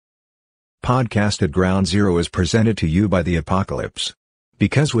Podcast at Ground Zero is presented to you by The Apocalypse.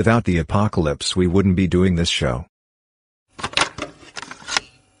 Because without The Apocalypse we wouldn't be doing this show.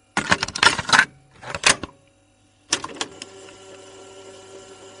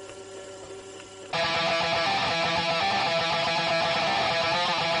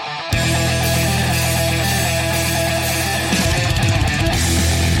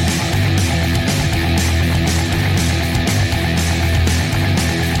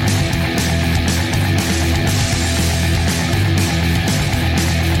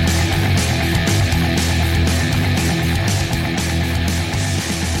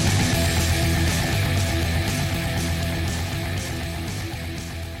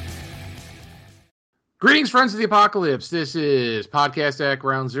 Greetings, friends of the Apocalypse. This is Podcast at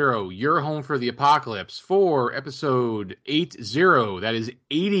Ground Zero, your home for the Apocalypse for episode 80. That is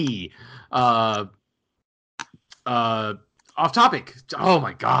 80. Off topic. Oh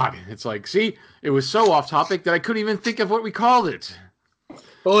my God. It's like, see, it was so off topic that I couldn't even think of what we called it.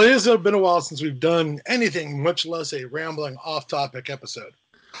 Well, it has been a while since we've done anything, much less a rambling off topic episode.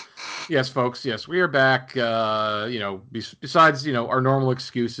 Yes, folks. Yes, we are back. Besides, our normal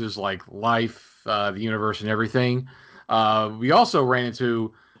excuses like life, the universe and everything. We also ran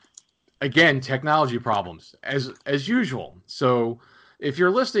into, again, technology problems as usual. So if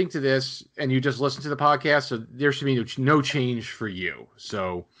you're listening to this and you just listen to the podcast, so there should be no change for you.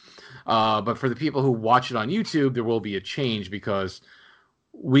 So, but for the people who watch it on YouTube, there will be a change because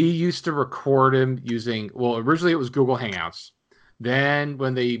we used to record them using, well, originally it was Google Hangouts. Then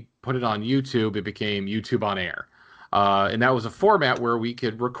when they put it on YouTube, it became YouTube on Air. And that was a format where we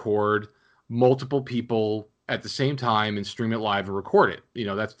could record multiple people at the same time and stream it live and record it.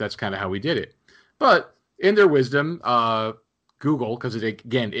 That's kind of how we did it. But in their wisdom, Google, because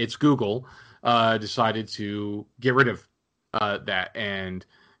it's Google, decided to get rid of that, and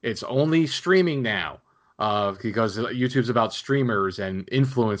it's only streaming now because YouTube's about streamers and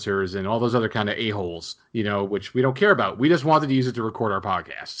influencers and all those other kind of a-holes, which we don't care about. We just wanted to use it to record our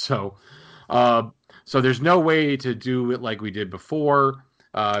podcast. So there's no way to do it like we did before.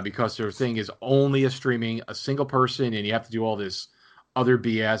 Because their thing is only streaming a single person, and you have to do all this other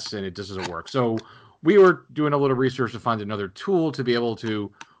BS, and it just doesn't work. So we were doing a little research to find another tool to be able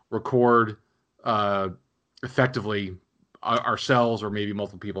to record effectively ourselves or maybe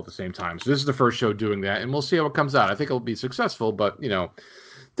multiple people at the same time. So this is the first show doing that, and we'll see how it comes out. I think it'll be successful, but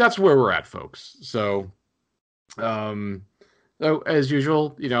that's where we're at, folks. So, as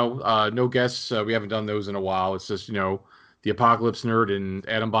usual, no guests. We haven't done those in a while. It's just the Apocalypse Nerd and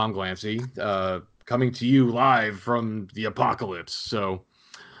Adam Bomb Glancy, coming to you live from the Apocalypse. So,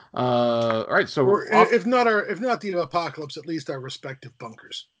 all right. So, if not the Apocalypse, at least our respective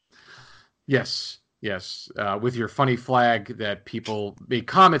bunkers. Yes. With your funny flag that people made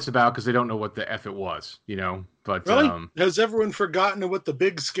comments about because they don't know what the F it was, But really, has everyone forgotten what the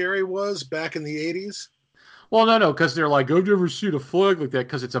big scary was back in the 80s? Well, no, because they're like, I've never seen a flag like that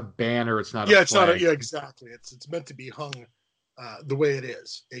because it's a banner. It's not. Yeah, it's not. Yeah, exactly. It's meant to be hung the way it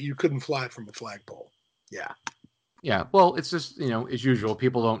is. You couldn't fly it from a flagpole. Yeah. Yeah. Well, it's just as usual,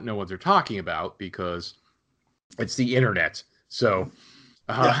 people don't know what they're talking about because it's the internet. So,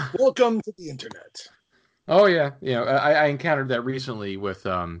 welcome to the internet. Oh yeah, I encountered that recently with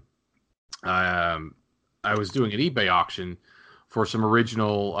I was doing an eBay auction for some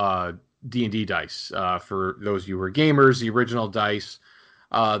original D&D dice. For those of you who are gamers, the original dice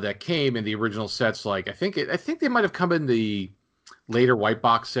that came in the original sets, I think they might have come in the later white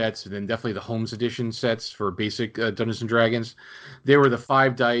box sets, and then definitely the Homes Edition sets for basic Dungeons and Dragons. They were the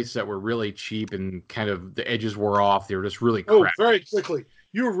 5 dice that were really cheap and kind of the edges wore off. They were just really crappy. Oh, very quickly.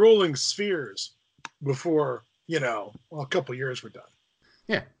 You were rolling spheres before, a couple years were done.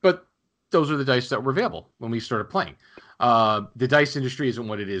 Yeah, but those are the dice that were available when we started playing. The dice industry isn't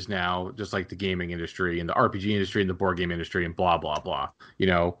what it is now, just like the gaming industry and the RPG industry and the board game industry and blah, blah, blah,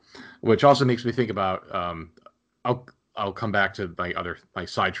 which also makes me think about, I'll come back to my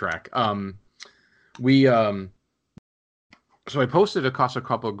sidetrack. So I posted across a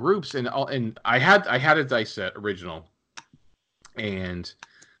couple of groups and I had a dice set original and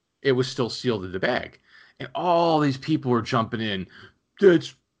it was still sealed in the bag. And all these people were jumping in.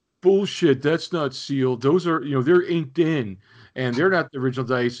 That's bullshit. That's not sealed. Those are, they're inked in, and they're not the original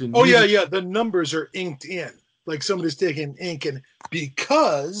dice. And yeah. The numbers are inked in, like somebody's taking ink, and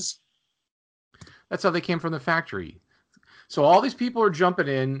because that's how they came from the factory. So all these people are jumping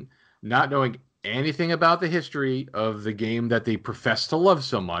in, not knowing anything about the history of the game that they profess to love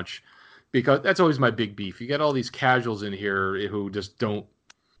so much, because that's always my big beef. You get all these casuals in here who just don't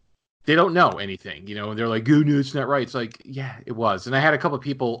they don't know anything, and they're like, "Oh no, it's not right." It's like, yeah, it was. And I had a couple of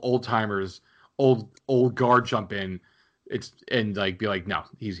people, old timers, old guard, jump in, and like be like, "No,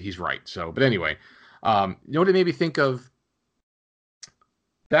 he's right." So, but anyway, you know what it made me think of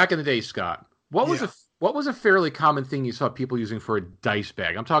back in the day, Scott? What was Yeah. a fairly common thing you saw people using for a dice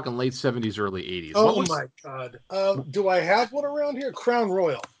bag? I'm talking late '70s, early '80s. Oh my God. Do I have one around here? Crown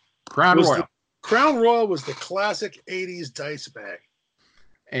Royal. Crown Royal. Crown Royal was the classic '80s dice bag.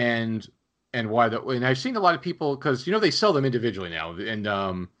 And why and I've seen a lot of people, because they sell them individually now, and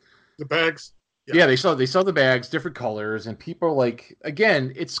The bags. yeah, they sell the bags, different colors, and people are like,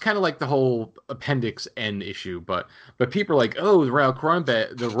 again, it's kind of like the whole Appendix N issue, but people are like, oh, the Royal Crown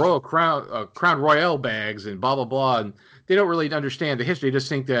Royale bags, and blah blah blah, and they don't really understand the history. They just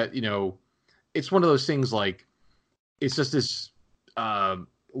think that it's one of those things, like it's just this Wait a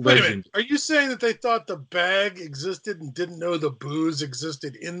legend. minute. Are you saying that they thought the bag existed and didn't know the booze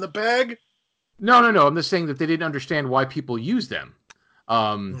existed in the bag? No. I'm just saying that they didn't understand why people use them.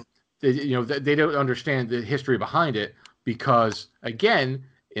 They don't understand the history behind it, because, again,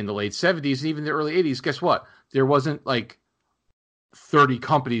 in the late '70s and even the early '80s, guess what? There wasn't like 30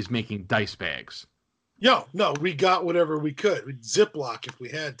 companies making dice bags. No, we got whatever we could. We'd Ziploc if we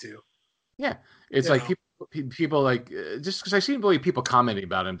had to. Yeah, it's like people like, just because I seen people commenting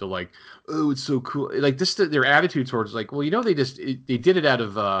about him, they're like, oh, it's so cool. Like this, their attitude towards, like, well, they did it out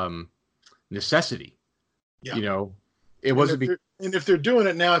of necessity. Yeah. It wasn't. And if they're doing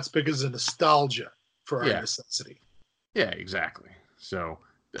it now, it's because of nostalgia for our necessity. Yeah, exactly. So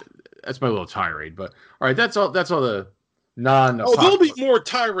that's my little tirade. But all right, that's all the non. Oh, there'll be more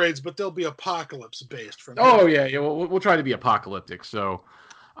tirades, but they'll be apocalypse based. From yeah. We'll try to be apocalyptic. So,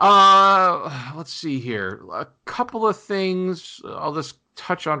 let's see here. A couple of things I'll just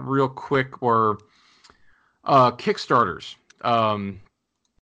touch on real quick. Or Kickstarters.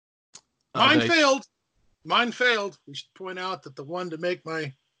 Mine failed. We should point out that the one to make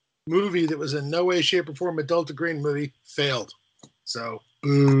my movie that was in no way, shape, or form a Delta Green movie failed. So,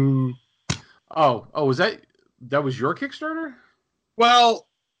 boo. Oh, was that was your Kickstarter? Well,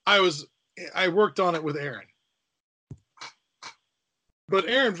 I worked on it with Aaron. But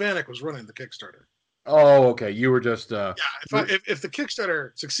Aaron Vanek was running the Kickstarter. Oh, okay. You were just yeah. If the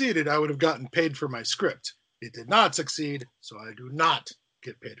Kickstarter succeeded, I would have gotten paid for my script. It did not succeed, so I do not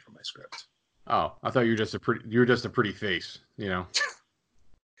get paid for my script. Oh, I thought you were just a pretty face, Well,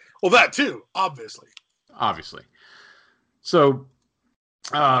 that too, obviously. So,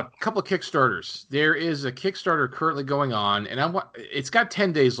 a couple of Kickstarters. There is a Kickstarter currently going on, and it's got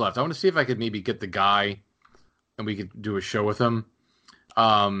 10 days left. I want to see if I could maybe get the guy, and we could do a show with him.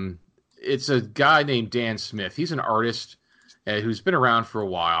 It's a guy named Dan Smith. He's an artist who's been around for a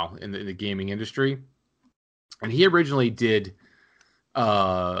while in the gaming industry, and he originally did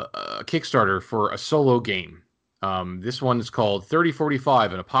a Kickstarter for a solo game. This one is called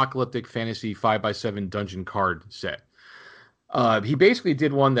 3045, an apocalyptic fantasy 5x7 dungeon card set. He basically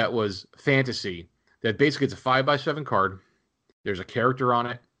did one that was fantasy, that basically it's a 5x7 card. There's a character on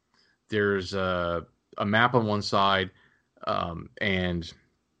it. There's a map on one side, and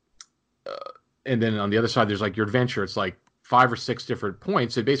then on the other side there's like your adventure. It's like 5 or 6 different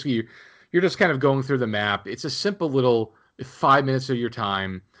points. So basically you're just kind of going through the map. It's a simple little 5 minutes of your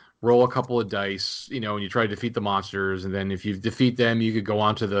time, roll a couple of dice, and you try to defeat the monsters, and then if you defeat them, you could go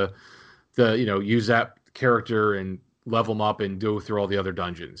on to the use that character and level them up and go through all the other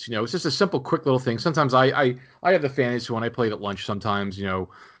dungeons. It's just a simple, quick little thing. Sometimes I have the fantasy one I played at lunch sometimes,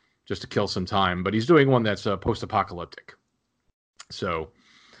 just to kill some time. But he's doing one that's post-apocalyptic. So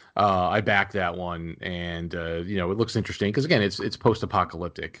I backed that one, and it looks interesting because, again, it's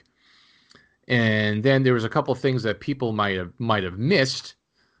post-apocalyptic. And then there was a couple of things that people might have missed,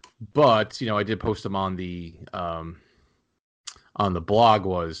 but I did post them on the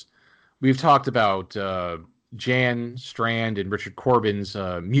blog. We've talked about Jan Strand and Richard Corbin's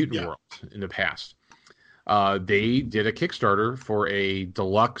Mutant World in the past. They did a Kickstarter for a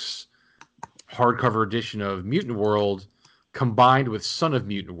deluxe hardcover edition of Mutant World combined with Son of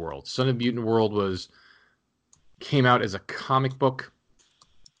Mutant World. Son of Mutant World came out as a comic book.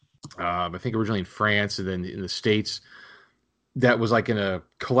 I think originally in France and then in the States. That was like in a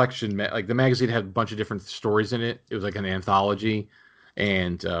collection, like the magazine had a bunch of different stories in it. It was like an anthology,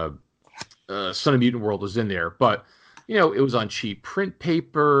 and Son of Mutant World was in there. But, it was on cheap print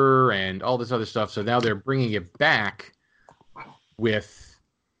paper and all this other stuff. So now they're bringing it back with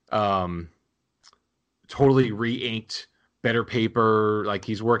totally re-inked, better paper. Like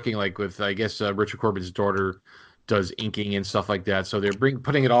he's working like with, I guess, Richard Corbin's daughter does inking and stuff like that. So they're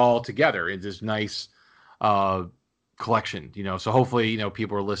putting it all together in this nice collection. So hopefully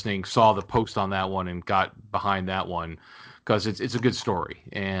people are listening, saw the post on that one and got behind that one, because it's a good story,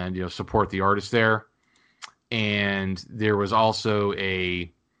 and support the artist there. And there was also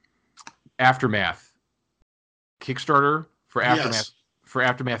a Aftermath Kickstarter for Aftermath. Yes. For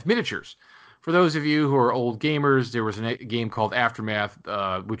Aftermath miniatures. For those of you who are old gamers, there was a game called Aftermath,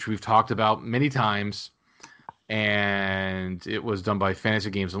 which we've talked about many times, and it was done by Fantasy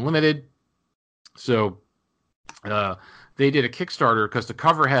Games Unlimited. So they did a Kickstarter because the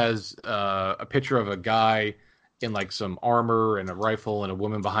cover has a picture of a guy in like some armor and a rifle and a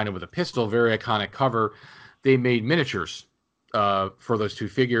woman behind him with a pistol. Very iconic cover. They made miniatures for those two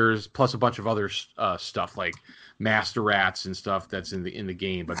figures, plus a bunch of other stuff like Master Rats and stuff that's in the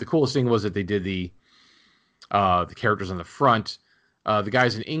game. But the coolest thing was that they did the characters on the front. The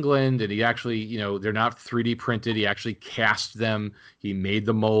guy's in England, and he actually, they're not 3D printed. He actually cast them. He made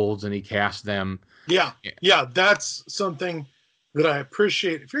the molds and he cast them. Yeah, that's something that I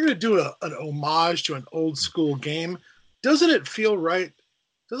appreciate. If you're going to do an homage to an old school game, doesn't it feel right?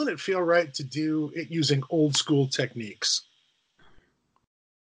 Doesn't it feel right to do it using old school techniques?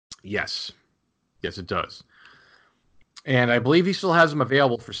 Yes, it does. And I believe he still has them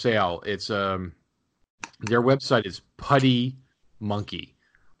available for sale. It's their website is Putty Monkey,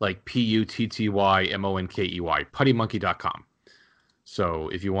 like PUTTYMONKEY, puttymonkey.com. So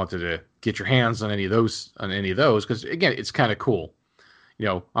if you wanted to get your hands on any of those, because again, it's kind of cool.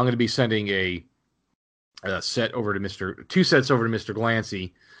 I'm going to be sending a set over to two sets over to Mr.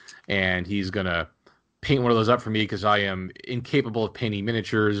 Glancy, and he's going to paint one of those up for me because I am incapable of painting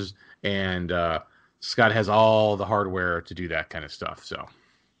miniatures, and Scott has all the hardware to do that kind of stuff. So,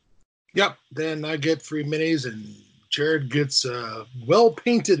 yep. Then I get free minis, and Jared gets well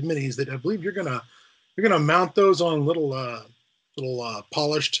painted minis that I believe you're gonna mount those on little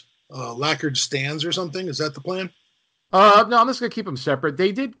polished lacquered stands or something. Is that the plan? No, I'm just gonna keep them separate.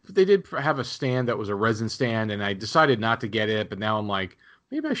 They did have a stand that was a resin stand, and I decided not to get it. But now I'm like,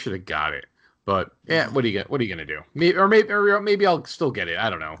 maybe I should have got it. But yeah, what are you gonna do? Maybe I'll still get it. I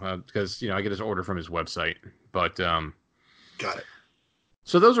don't know, because I get his order from his website. But got it.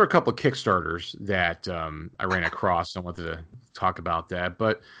 So those are a couple of Kickstarters that I ran across. I wanted to talk about that,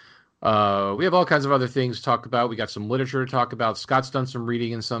 but we have all kinds of other things to talk about. We got some literature to talk about. Scott's done some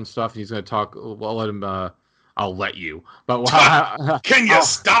reading and some stuff. He's going to talk. Well, I'll let you. But can you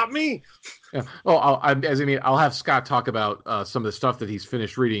stop me? Yeah. Well, I'll have Scott talk about some of the stuff that he's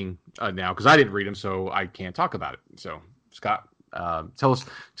finished reading now, because I didn't read them, so I can't talk about it. So, Scott, tell us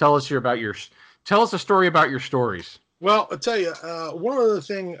a story about your stories. Well, I'll tell you, one other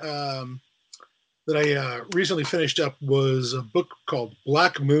thing that I recently finished up was a book called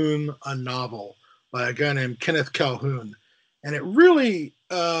Black Moon, a novel by a guy named Kenneth Calhoun, and it really,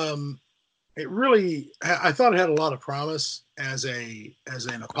 I thought it had a lot of promise as an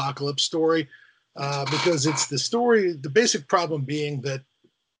apocalypse story, because it's the basic problem being that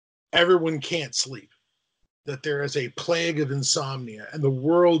everyone can't sleep, that there is a plague of insomnia and the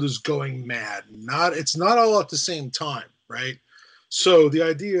world is going mad. It's not all at the same time, right? So the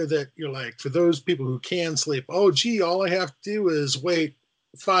idea that you're like, for those people who can sleep, oh, gee, all I have to do is wait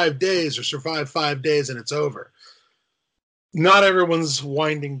 5 days or survive 5 days and it's over. Not everyone's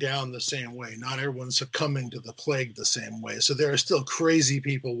winding down the same way. Not everyone's succumbing to the plague the same way. So there are still crazy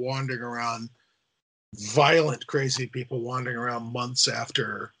people wandering around, violent crazy people wandering around months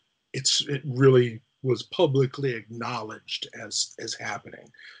after it really was publicly acknowledged as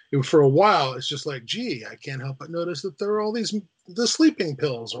happening. For a while, it's just like, gee, I can't help but notice that there are all the sleeping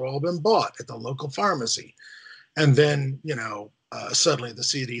pills are all been bought at the local pharmacy. And then, suddenly the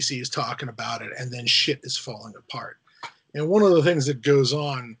CDC is talking about it, and then shit is falling apart. And one of the things that goes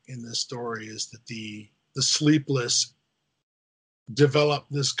on in this story is that the sleepless develop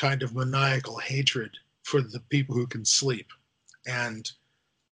this kind of maniacal hatred for the people who can sleep. And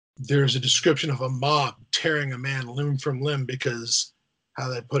there's a description of a mob tearing a man limb from limb because, how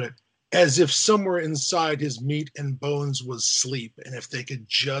they put it, as if somewhere inside his meat and bones was sleep. And if they could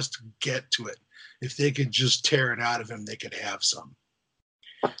just get to it, if they could just tear it out of him, they could have some.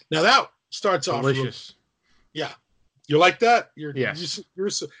 Now that starts off delicious. Yeah. You like that? Yes.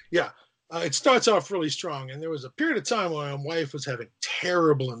 It starts off really strong. And there was a period of time when my wife was having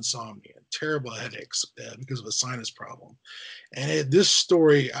terrible insomnia, terrible headaches because of a sinus problem. And this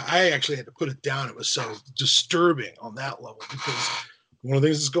story, I actually had to put it down. It was so disturbing on that level, because one of the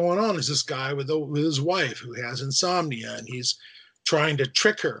things that's going on is this guy with his wife who has insomnia, and he's trying to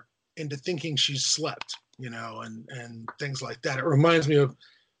trick her into thinking she's slept, and things like that. It reminds me of,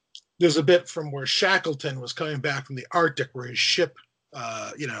 there's a bit from where Shackleton was coming back from the Arctic, where his ship,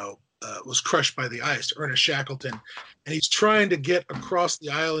 was crushed by the ice, Ernest Shackleton, and he's trying to get across the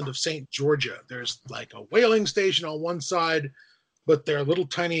island of St. Georgia. There's like a whaling station on one side, but their little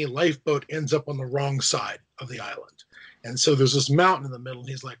tiny lifeboat ends up on the wrong side of the island. And so there's this mountain in the middle, and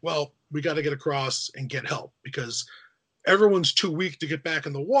he's like, well, we got to get across and get help because everyone's too weak to get back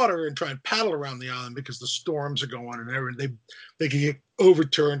in the water and try and paddle around the island because the storms are going and everything. They can get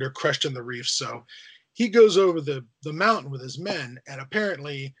overturned or crushed in the reefs. So he goes over the mountain with his men, and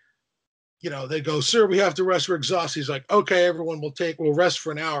apparently, they go, sir, we have to rest. We're exhausted. He's like, okay, everyone we'll rest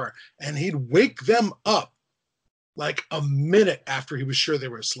for an hour. And he'd wake them up like a minute after he was sure they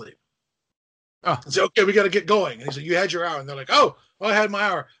were asleep. Oh. And say, okay, we got to get going. And he said, you had your hour. And they're like, oh, I had my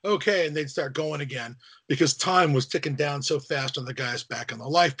hour. Okay. And they'd start going again because time was ticking down so fast on the guys back on the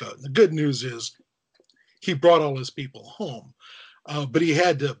lifeboat. And the good news is he brought all his people home, but he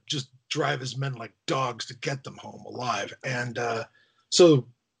had to just drive his men like dogs to get them home alive. And so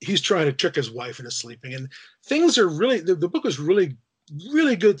he's trying to trick his wife into sleeping. And things are really, the book was really,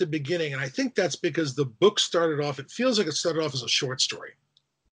 really good at the beginning. And I think that's because the book it feels like it started off as a short story.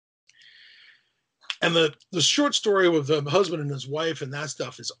 And the short story with the husband and his wife and that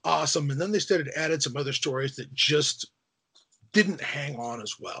stuff is awesome. And then they started adding some other stories that just didn't hang on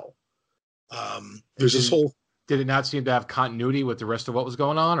as well. There's this whole... Did it not seem to have continuity with the rest of what was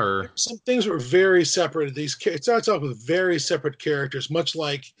going on? Or some things were very separate. It starts off with very separate characters, much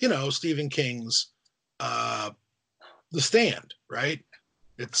like, Stephen King's The Stand, right?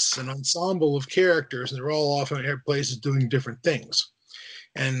 It's an ensemble of characters, and they're all off in places doing different things.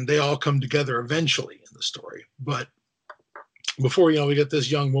 And they all come together eventually in the story. But before, we get this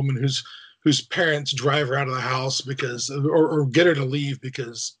young woman whose parents drive her out of the house because, or get her to leave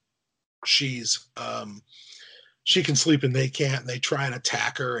because she's, she can sleep and they can't, and they try and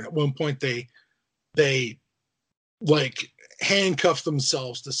attack her. And at one point they like handcuff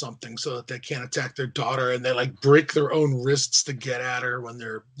themselves to something so that they can't attack their daughter. And they like break their own wrists to get at her when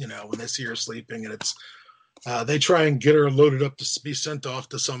they're, when they see her sleeping. And it's, they try and get her loaded up to be sent off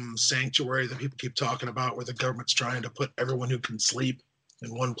to some sanctuary that people keep talking about where the government's trying to put everyone who can sleep in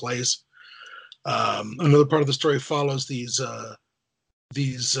one place. Another part of the story follows these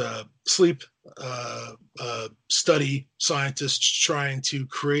sleep study scientists trying to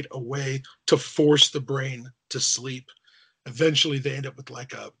create a way to force the brain to sleep. Eventually they end up with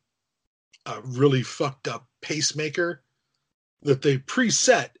like a really fucked up pacemaker that they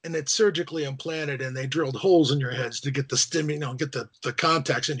preset, and it's surgically implanted, and they drilled holes in your heads to get the get the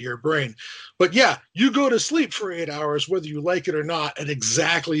contacts into your brain. But yeah, you go to sleep for 8 hours, whether you like it or not, at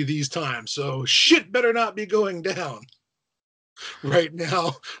exactly these times. So shit better not be going down right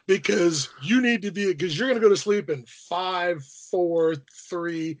now, because you're going to go to sleep in 5, 4,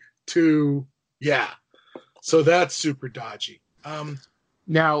 3, 2. Yeah. So that's super dodgy.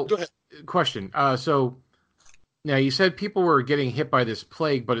 Now, go ahead. Question. So now you said people were getting hit by this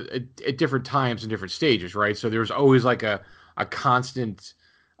plague, but at different times and different stages, right? So there's always like a constant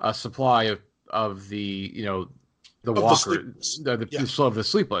supply of the, the walker, of the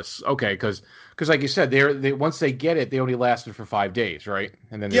sleepless. Okay. Cause like you said, they once they get it, they only lasted for 5 days, right?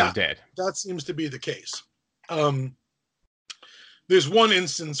 And then they're dead. That seems to be the case. There's one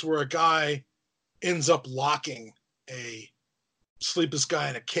instance where a guy ends up locking a sleepless guy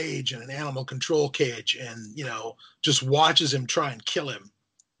in a cage, in an animal control cage, and just watches him try and kill him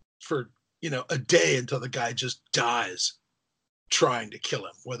for a day until the guy just dies trying to kill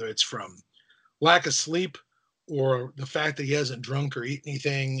him, whether it's from lack of sleep or the fact that he hasn't drunk or eaten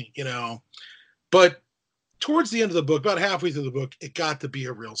anything. But towards the end of the book, about halfway through the book, it got to be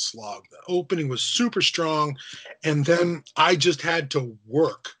a real slog. The opening was super strong, and then I just had to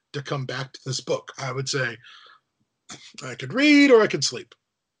work to come back to this book. I would say I could read or I could sleep.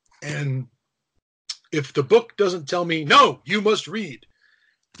 And if the book doesn't tell me, no, you must read,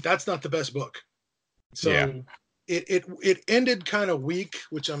 that's not the best book. So it ended kind of weak,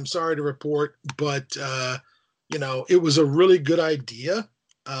 which I'm sorry to report, but it was a really good idea.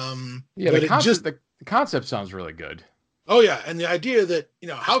 The concept sounds really good. Oh yeah. And the idea that,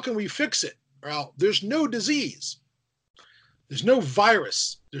 how can we fix it? Well, there's no disease. There's no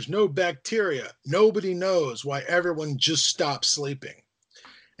virus. There's no bacteria. Nobody knows why everyone just stopped sleeping.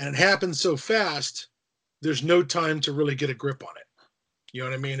 And it happens so fast, there's no time to really get a grip on it. You know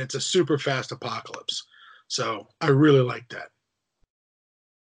what I mean? It's a super fast apocalypse. So I really like that.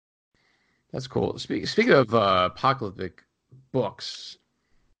 That's cool. Speaking of apocalyptic books,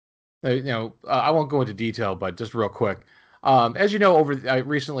 I won't go into detail, but just real quick. As you know,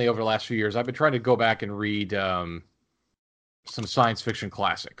 recently over the last few years, I've been trying to go back and read some science fiction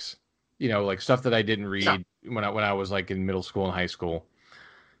classics, like stuff that I didn't read when I was like in middle school and high school.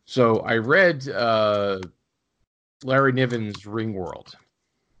 So I read Larry Niven's Ringworld.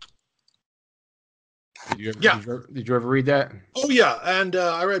 Yeah. Did you ever read that? Oh yeah, and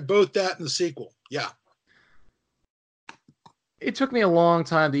I read both that and the sequel. Yeah. It took me a long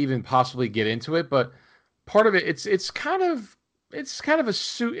time to even possibly get into it, but part of it, it's kind of you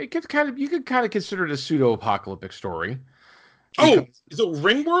could kind of consider it a pseudo apocalyptic story. Oh, the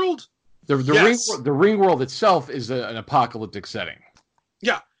Ringworld? The ring world itself is an apocalyptic setting.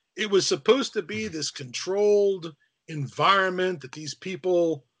 Yeah, it was supposed to be this controlled environment that these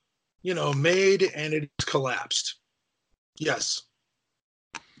people, made, and it collapsed. Yes,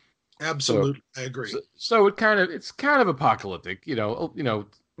 absolutely, I agree. So it's kind of apocalyptic, in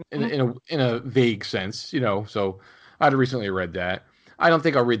a vague sense, So I'd recently read that. I don't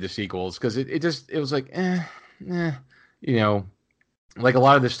think I'll read the sequels because it was like, like a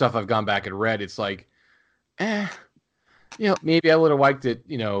lot of this stuff I've gone back and read. It's like, maybe I would have liked it,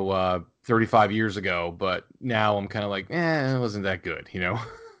 35 years ago, but now I'm kind of like, it wasn't that good,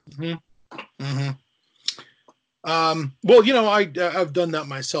 Mm-hmm. Mm-hmm. Well, I've done that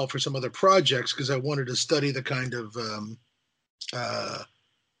myself for some other projects because I wanted to study the kind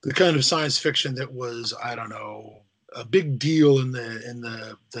of science fiction that was, I don't know, a big deal in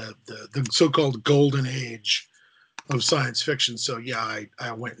the so-called golden age of science fiction. So yeah,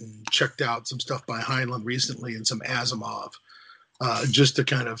 I went and checked out some stuff by Heinlein recently and some Asimov, just to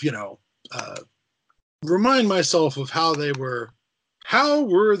kind of remind myself of how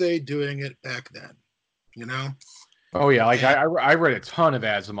were they doing it back then, Oh yeah, like I read a ton of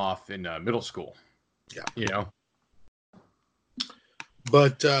Asimov in middle school. Yeah,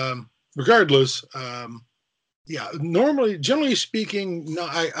 But regardless, generally speaking, no,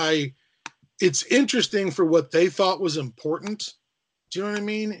 it's interesting for what they thought was important. Do you know what I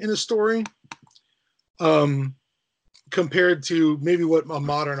mean? In a story, compared to maybe what a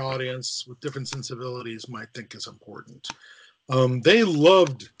modern audience with different sensibilities might think is important. They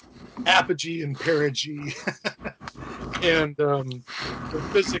loved apogee and perigee and the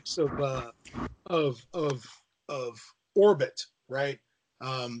physics of orbit, right?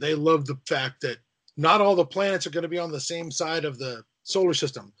 They love the fact that not all the planets are going to be on the same side of the solar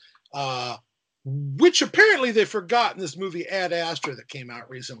system, which apparently they forgot in this movie Ad Astra that came out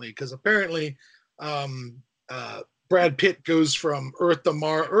recently, because apparently Brad Pitt goes from Earth to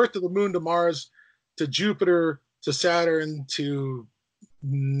the Moon to Mars to Jupiter to Saturn to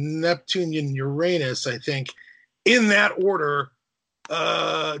Neptune and Uranus, I think, in that order,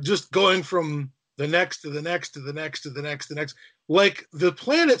 just going from the next to the next to the next to the next to the next. Like the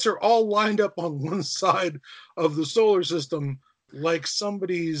planets are all lined up on one side of the solar system, like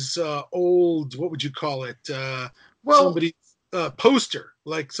somebody's old, what would you call it? Somebody's poster,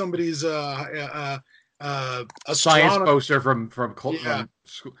 like somebody's a science poster from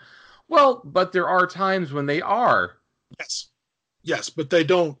school. Well, but there are times when they are. Yes, but they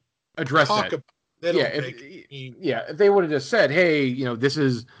don't address that. If they would have just said, "Hey, this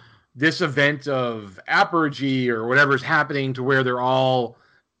is this event of apergy or whatever's happening to where they're all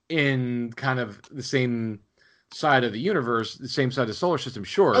in kind of the same side of the universe, the same side of the solar system,"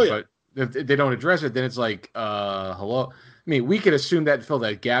 sure. Oh, yeah. But if they don't address it, then it's like, hello. I mean, we could assume that fill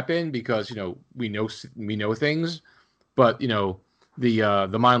that gap in because we know things, but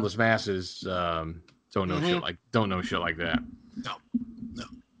the mindless masses don't know shit like that. No.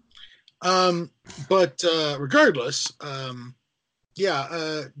 But regardless,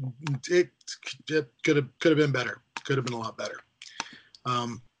 it could have been better. Could have been a lot better.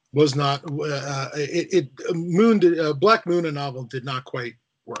 Was not Black Moon, a novel, did not quite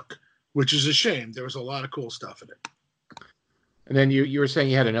work, which is a shame. There was a lot of cool stuff in it. And then you were saying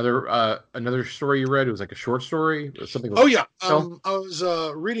you had another story you read. It was like a short story or something. Oh yeah, I was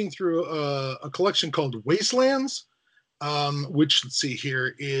reading through a collection called Wastelands. Which, let's see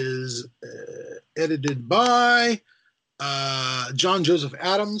here, is edited by John Joseph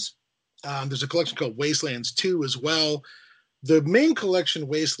Adams. There's a collection called Wastelands 2 as well. The main collection,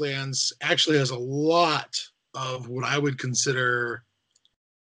 Wastelands, actually has a lot of what I would consider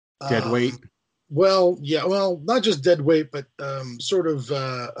dead weight. Not just dead weight, but sort of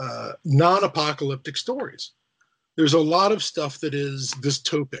non-apocalyptic stories. There's a lot of stuff that is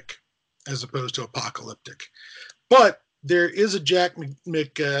dystopic as opposed to apocalyptic. But there is a Jack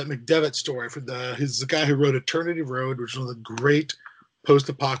McDevitt story he's the guy who wrote Eternity Road, which is one of the great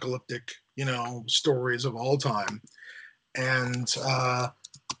post-apocalyptic, stories of all time. And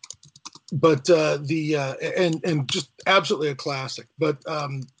and just absolutely a classic. But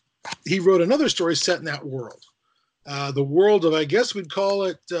he wrote another story set in that world. The world of, I guess we'd call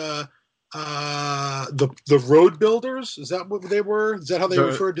it The road builders, is that what they were? Is that how they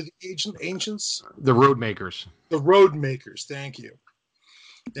referred to the ancients? The road makers. The road makers. Thank you.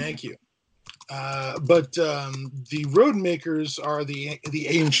 But the road makers are the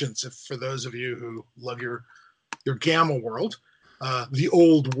ancients. If for those of you who love your Gamma world, the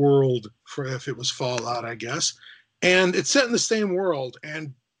old world, for if it was Fallout, I guess, and it's set in the same world,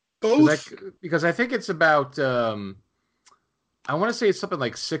 and both because I think it's about I want to say it's something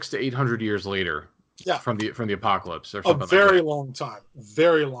like 600 to 800 years later. Yeah, from the apocalypse or something. A very long time,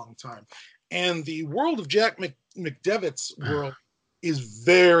 and the world of Jack McDevitt's world is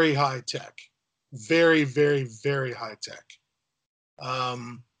very high tech, very, very, very high tech.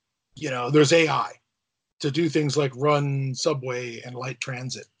 There's AI to do things like run subway and light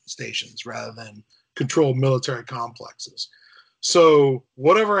transit stations rather than control military complexes. So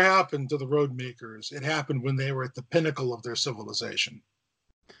whatever happened to the road makers, it happened when they were at the pinnacle of their civilization.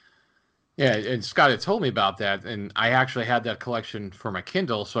 Yeah, and Scott had told me about that, and I actually had that collection for my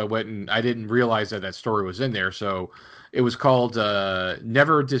Kindle, so I went and I didn't realize that story was in there. So it was called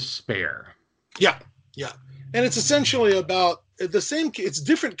Never Despair. Yeah. And it's essentially about the same, it's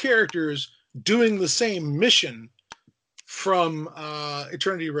different characters doing the same mission from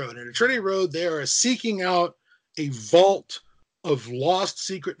Eternity Road. In Eternity Road, they are seeking out a vault of lost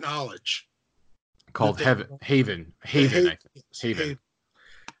secret knowledge called Haven.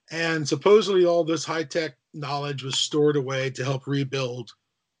 And supposedly all this high-tech knowledge was stored away to help rebuild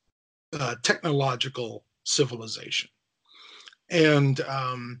technological civilization. And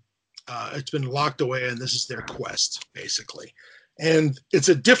it's been locked away, and this is their quest, basically. And it's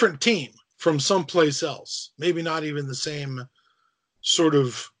a different team from someplace else. Maybe not even the same sort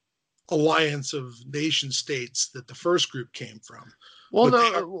of alliance of nation states that the first group came from. Well,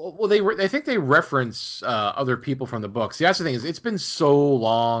 I think they reference other people from the books. That's the thing is, it's been so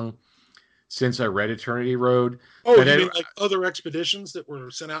long since I read Eternity Road. Oh, you mean like other expeditions that were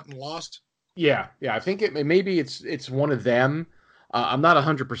sent out and lost? Yeah. I think maybe it's one of them. I'm not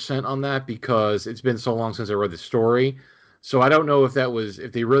 100% on that because it's been so long since I read the story. So I don't know if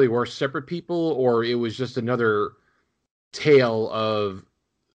they really were separate people or it was just another tale of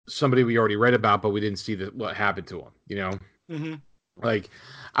somebody we already read about, but we didn't see what happened to him. Mm-hmm. Like,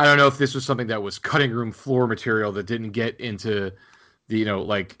 I don't know if this was something that was cutting room floor material that didn't get into the,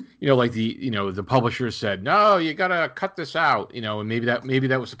 the publishers said, no, you gotta cut this out, and maybe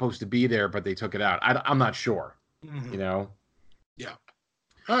that was supposed to be there, but they took it out. I'm not sure, Yeah.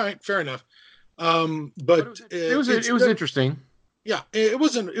 All right. Fair enough. But it was interesting. Yeah.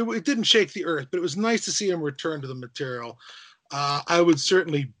 It didn't shake the earth, but it was nice to see him return to the material. I would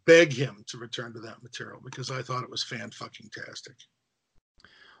certainly beg him to return to that material because I thought it was fan-fucking-tastic.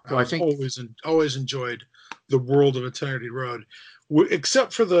 Well, I think always enjoyed the world of Eternity Road,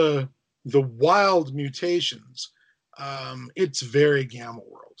 except for the wild mutations. It's very Gamma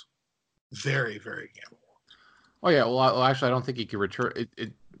World, very, very Gamma World. Oh yeah, well actually, I don't think he could return.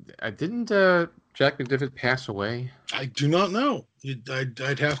 Didn't Jack McDevitt pass away? I do not know.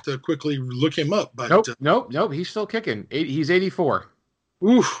 I'd have to quickly look him up. But nope. He's still kicking. He's 84.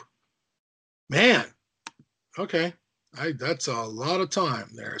 Oof, man. Okay. That's a lot of time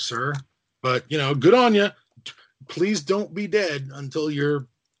there, sir. But, good on you. Please don't be dead until you're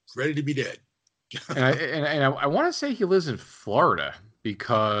ready to be dead. and I want to say he lives in Florida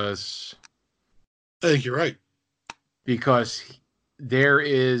because... I think you're right. Because there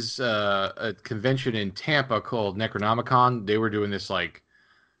is a convention in Tampa called Necronomicon. They were doing this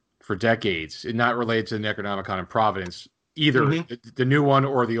for decades. And not related to the Necronomicon in Providence, either the new one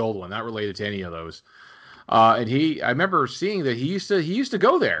or the old one. Not related to any of those. And I remember seeing that he used to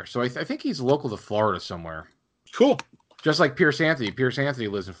go there. So I think he's local to Florida somewhere. Cool. Just like Pierce Anthony. Pierce Anthony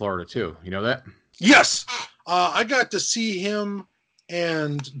lives in Florida too. You know that? Yes. I got to see him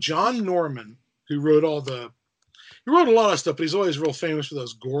and John Norman, who wrote he wrote a lot of stuff, but he's always real famous for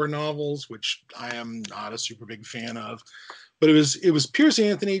those gore novels, which I am not a super big fan of. But it was Pierce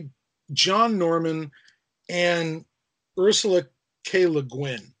Anthony, John Norman, and Ursula K. Le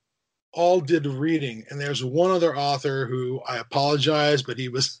Guin all did a reading, and there's one other author who I apologize, but he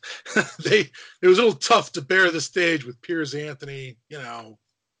was it was a little tough to bear the stage with Piers Anthony,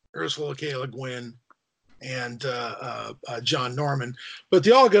 Ursula K. Le Guin, and John Norman. But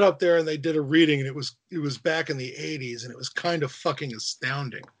they all got up there and they did a reading, and it was back in the 80s, and it was kind of fucking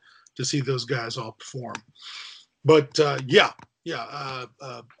astounding to see those guys all perform. But I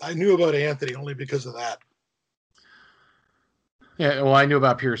knew about Anthony only because of that. Yeah, well, I knew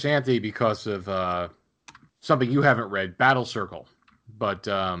about Pierce Anthony because of something you haven't read, Battle Circle, but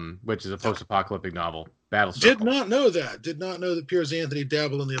which is a post-apocalyptic novel. Battle Did Circle. not know that. Did not know that Piers Anthony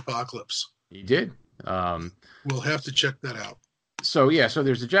dabbled in the Apocalypse. He did. We'll have to check that out. So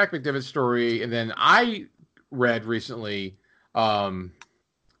there's the Jack McDevitt story, and then I read recently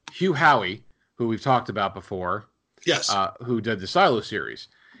Hugh Howey, who we've talked about before. Yes. Who did the Silo series.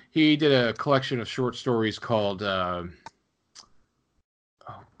 He did a collection of short stories called oh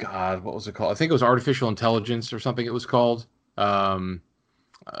God, what was it called? I think it was Artificial Intelligence or something it was called. I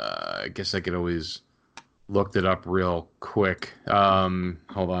guess I could always look it up real quick. Hold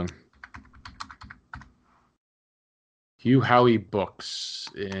on. Hugh Howey books,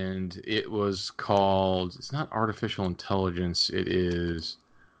 and it was called, it's not Artificial Intelligence, it is,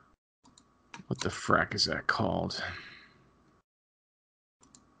 what the frack is that called?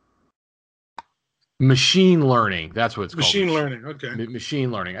 Machine Learning. That's what it's called. Machine Learning. Okay.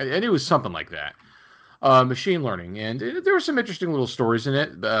 Machine Learning. And it was something like that. Machine Learning. And there were some interesting little stories in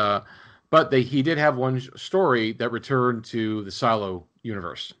it. But he did have one story that returned to the Silo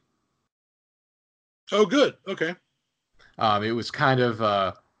universe. Oh, good. Okay. It was kind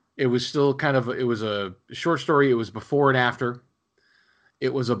of, it was still kind of, it was a short story. It was before and after.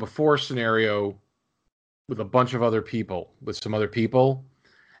 It was a before scenario with a bunch of other people, with some other people,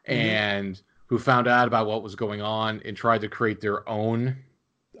 and who found out about what was going on and tried to create their own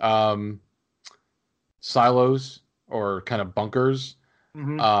silos or kind of bunkers.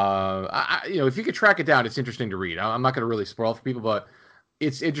 If you could track it down, it's interesting to read. I'm not going to really spoil for people, but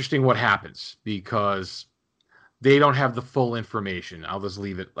it's interesting what happens because they don't have the full information. I'll just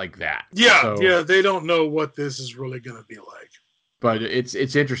leave it like that. Yeah, they don't know what this is really going to be like. But it's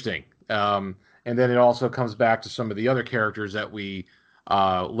interesting. And then it also comes back to some of the other characters that we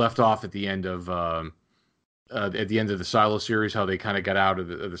left off at the end of the Silo series, how they kind of got out of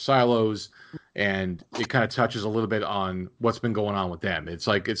the silos, and it kind of touches a little bit on what's been going on with them. It's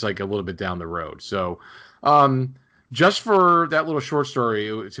like a little bit down the road. So, just for that little short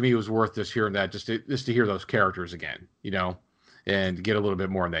story, to me, it was worth just hearing that, just to hear those characters again, and get a little bit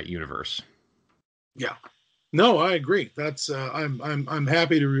more in that universe. Yeah, no, I agree. That's I'm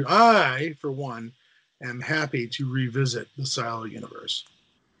happy to. I, for one, am happy to revisit the Silo universe.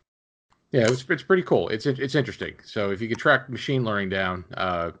 Yeah, it's pretty cool. It's interesting. So if you could track Machine Learning down,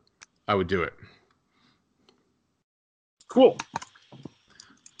 I would do it. Cool.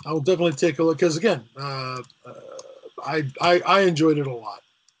 I will definitely take a look because again, I enjoyed it a lot.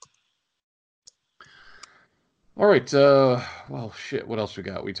 All right. Well, shit. What else we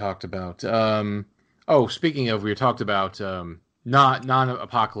got? We talked about. Speaking of, we talked about not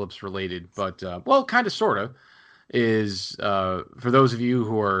non-apocalypse related, but kind of, sort of. Is for those of you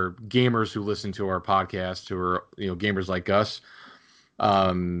who are gamers who listen to our podcast, who are gamers like us.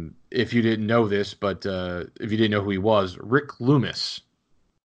 If you didn't know this, but if you didn't know who he was, Rick Loomis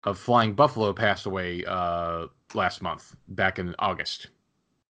of Flying Buffalo passed away last month, back in August.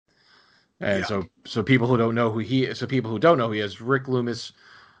 And so people who don't know who he is, Rick Loomis,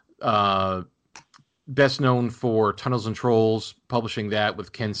 best known for Tunnels and Trolls, publishing that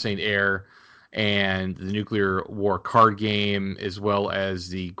with Ken St. Air, and the Nuclear War card game, as well as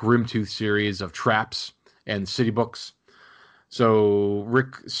the Grimtooth series of Traps and City Books. So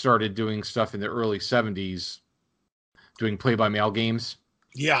Rick started doing stuff in the early 70s, doing play-by-mail games.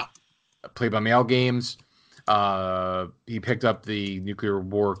 Yeah. Play-by-mail games. He picked up the Nuclear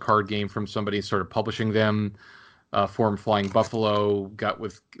War card game from somebody and started publishing them. Formed Flying Buffalo.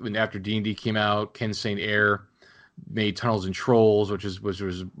 When after D&D came out, Ken St. Air made Tunnels and Trolls, which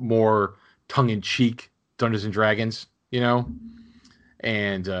was more tongue-in-cheek Dungeons and Dragons,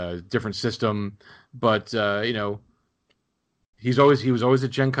 and different system. But he was always at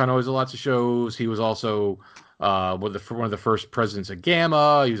Gen Con, always at lots of shows. He was also one of the first presidents at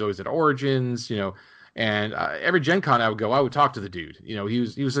Gamma. He was always at Origins, and every Gen Con I would talk to the dude. He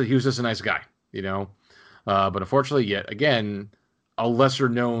was just a nice guy, But unfortunately, yet again, a lesser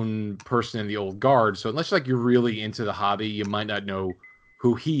known person in the old guard. So unless you're really into the hobby, you might not know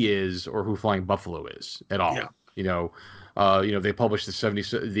who he is or who Flying Buffalo is at all. Yeah. They published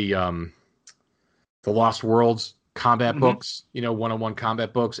the Lost Worlds combat books, 1-on-1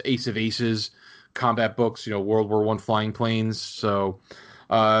 combat books, Ace of Aces combat books, World War I flying planes. So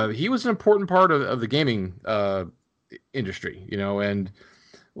he was an important part of the gaming industry, and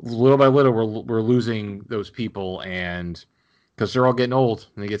little by little we're losing those people, and because they're all getting old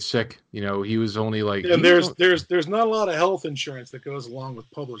and they get sick. He was only like... And there's not a lot of health insurance that goes along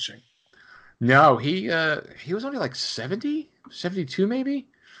with publishing. No, he was only like 70, 72 maybe.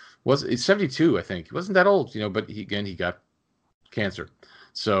 It's 72, I think. He wasn't that old, but he got cancer.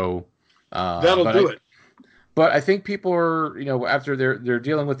 So that'll do it. But I think people are, after they're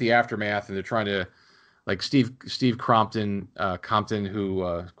dealing with the aftermath and they're trying to like Steve Crompton, Compton.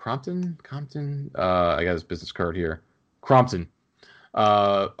 I got his business card here. Crompton,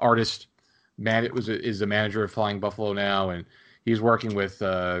 artist, is the manager of Flying Buffalo now, and he's working with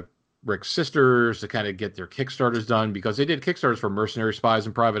Rick's sisters to kind of get their Kickstarters done because they did Kickstarters for Mercenary Spies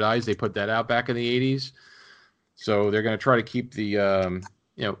and Private Eyes. They put that out back in the '80s, so they're going to try to keep the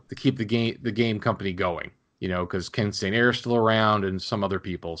game company going. Because Ken St. Air is still around and some other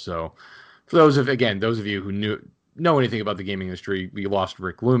people. So for those of you who know anything about the gaming industry, we lost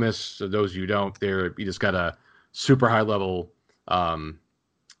Rick Loomis. So those of you who don't, you just got a super high level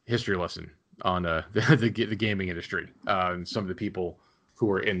history lesson on the gaming industry and some of the people who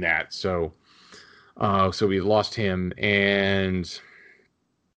were in that. So we lost him. And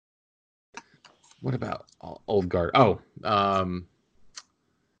what about Old Guard? Oh, I'm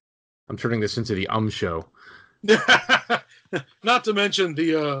turning this into the show. Not to mention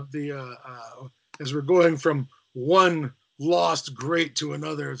the as we're going from one lost great to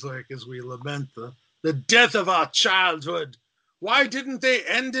another, it's like as we lament the death of our childhood. Why didn't they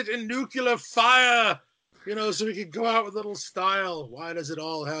end it in nuclear fire? So we could go out with a little style. Why does it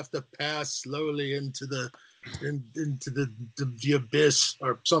all have to pass slowly into the abyss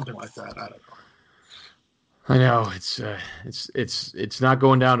or something like that? I don't know. I know it's not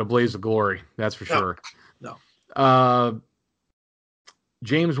going down a blaze of glory. That's for sure. No.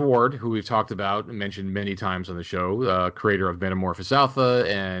 James Ward, who we've talked about and mentioned many times on the show, creator of Metamorphosis Alpha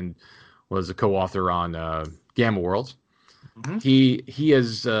and was a co-author on Gamma Worlds. Mm-hmm. He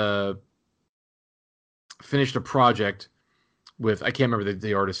has finished a project with, I can't remember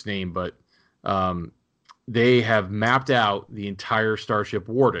the artist's name, but they have mapped out the entire Starship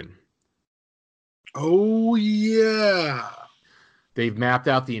Warden. Oh yeah, they've mapped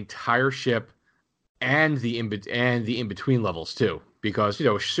out the entire ship and the in between levels too, because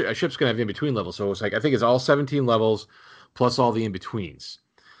a ship's gonna have in between levels. So it's like I think it's all 17 levels plus all the in betweens.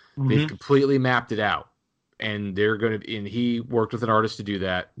 Mm-hmm. They've completely mapped it out, and he worked with an artist to do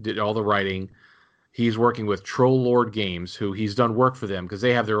that. Did all the writing. He's working with Troll Lord Games, who he's done work for them because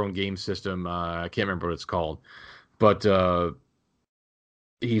they have their own game system. I can't remember what it's called, but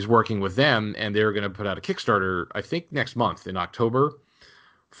he's working with them, and they're going to put out a Kickstarter, I think, next month in October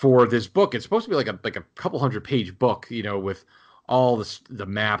for this book. It's supposed to be like a couple 100-page book, with all the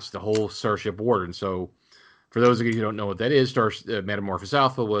maps, the whole Starship Warden. So for those of you who don't know what that is, Metamorphosis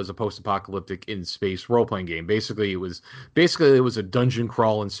Alpha was a post-apocalyptic in-space role-playing game. Basically, it was a dungeon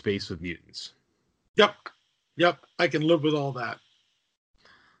crawl in space with mutants. Yep. I can live with all that.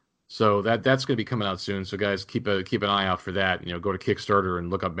 So that's going to be coming out soon. So guys, keep an eye out for that. Go to Kickstarter and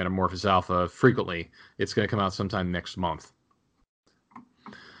look up Metamorphosis Alpha frequently. It's going to come out sometime next month.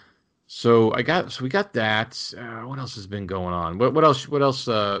 So we got that. What else has been going on? What else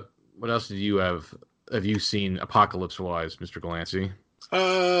did you have you seen apocalypse wise, Mr. Glancy?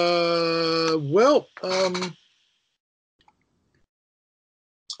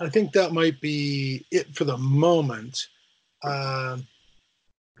 I think that might be it for the moment. I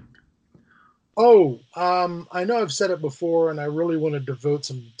know I've said it before, and I really want to devote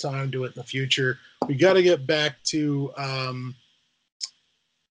some time to it in the future. We got to get back to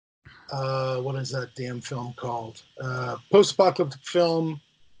what is that damn film called? Post-apocalyptic film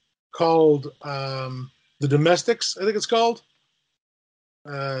called The Domestics, I think it's called.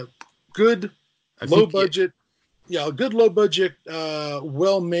 Good, low budget,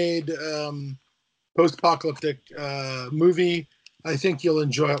 well-made post-apocalyptic movie. I think you'll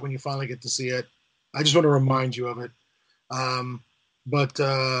enjoy it when you finally get to see it. I just want to remind you of it.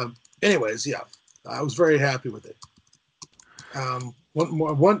 Anyways, yeah, I was very happy with it.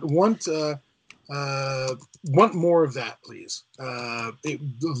 Want more of that, please.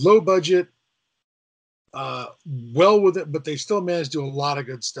 Low budget, well with it, but they still managed to do a lot of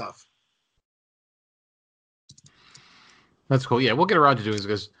good stuff. That's cool. Yeah, we'll get around to doing this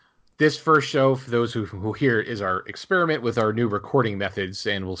because this first show, for those who hear it, is our experiment with our new recording methods,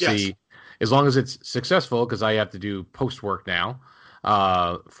 and we'll see, as long as it's successful, because I have to do post work now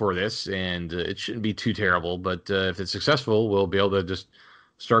for this, and it shouldn't be too terrible. But if it's successful, we'll be able to just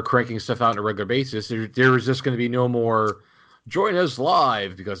start cranking stuff out on a regular basis. There is just going to be no more join us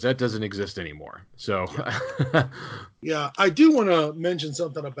live, because that doesn't exist anymore. So, yeah, I do want to mention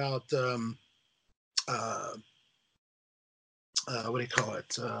something about what do you call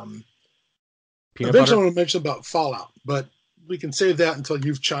it? Eventually, I want to mention about Fallout, but we can save that until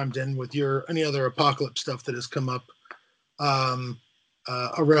you've chimed in with any other apocalypse stuff that has come up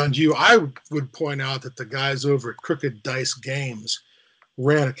around you. I would point out that the guys over at Crooked Dice Games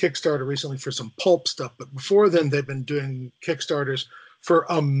ran a Kickstarter recently for some pulp stuff, but before then they've been doing Kickstarters for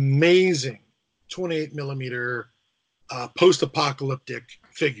amazing 28 millimeter post-apocalyptic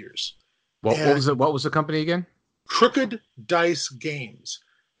figures. What was it? What was the company again? Crooked Dice Games.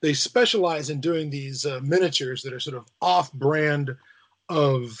 They specialize in doing these miniatures that are sort of off-brand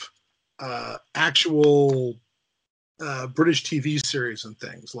of actual British TV series and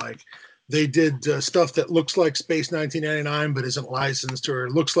things. Like they did stuff that looks like Space 1999 but isn't licensed, or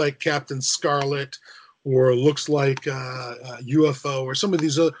looks like Captain Scarlet, or looks like UFO, or some of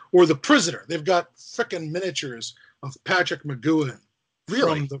these, or The Prisoner. They've got frickin' miniatures of Patrick McGoohan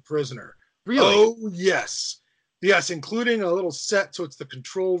from The Prisoner. Really? Oh, yes. Yes, including a little set, so it's the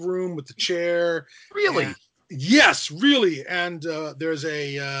control room with the chair. Really? And, yes, really. And there's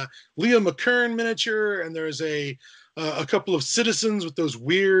a Leah McKern miniature, and there's a couple of citizens with those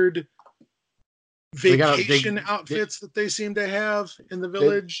weird vacation outfits that they seem to have in the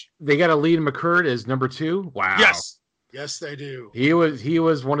village. They got a Leah McKern as number 2. Wow. Yes, they do. He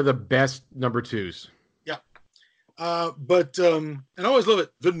was one of the best number 2s. Yeah. But and I always love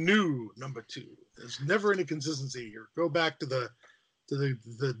it. The new number 2. There's never any consistency here. Go back to the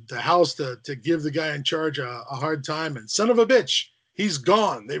house to give the guy in charge a hard time, and son of a bitch, he's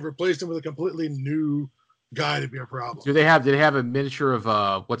gone. They've replaced him with a completely new guy to be a problem. Did they have a miniature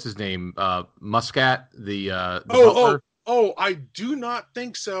of what's his name? Muscat, the butler? I do not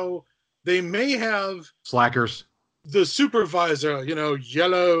think so. They may have Slackers. The supervisor,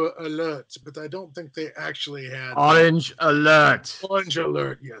 yellow alert, but I don't think they actually had orange alert. Orange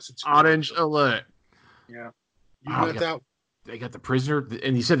alert, yes, it's orange alert. Yeah, you got that. They got The Prisoner,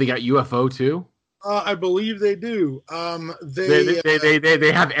 and you said they got UFO too. I believe they do.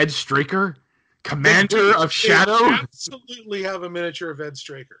 They have Ed Straker, Commander of Shadow. They absolutely have a miniature of Ed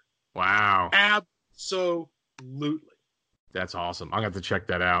Straker. Wow, absolutely. That's awesome. I'm gonna have to check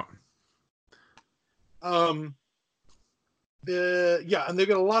that out. And they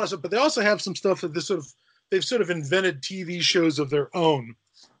got a lot of stuff, but they also have some stuff that they've sort of invented TV shows of their own.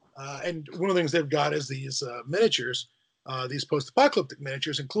 And one of the things they've got is these miniatures, these post-apocalyptic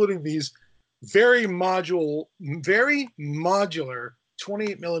miniatures, including these very modular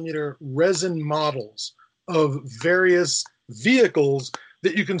 28 millimeter resin models of various vehicles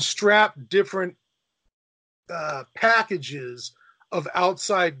that you can strap different packages of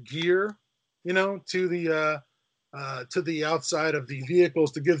outside gear, to the outside of the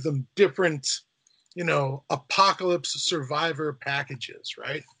vehicles to give them different, apocalypse survivor packages,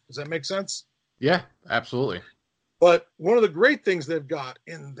 right? Does that make sense? Yeah, absolutely. But one of the great things they've got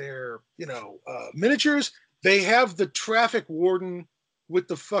in their, miniatures, they have the traffic warden with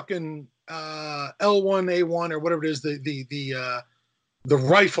the fucking L1A1 or whatever it is, the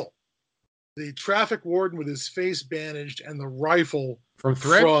rifle. The traffic warden with his face bandaged and the rifle from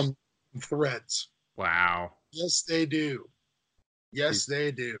Threads. Wow. Yes, they do.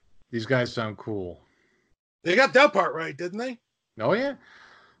 They do. These guys sound cool. They got that part right, didn't they? Oh yeah.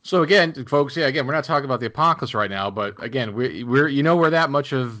 So again, folks, we're not talking about the apocalypse right now, but again, we're we're that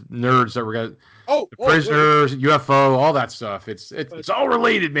much of nerds that we're gonna prisoners, UFO, all that stuff. It's all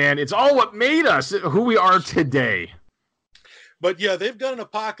related, man. It's all what made us who we are today. But yeah, they've got an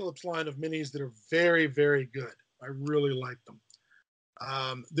apocalypse line of minis that are very, very good. I really like them.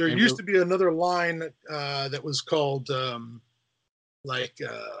 There used to be another line that was called something like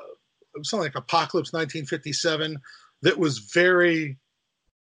Apocalypse 1957 that was very,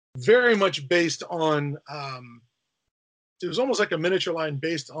 very much based on it was almost like a miniature line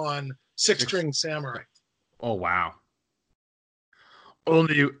based on Six String Samurai. Oh wow.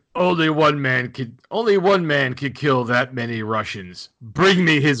 Only one man could kill that many Russians. Bring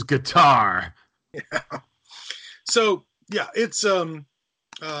me his guitar. Yeah. So yeah, it's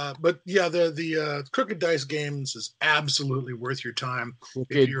but yeah, the Crooked Dice Games is absolutely worth your time.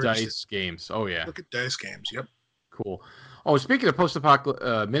 Crooked Dice Games. Oh yeah. Crooked Dice Games. Yep. Cool. Oh, speaking of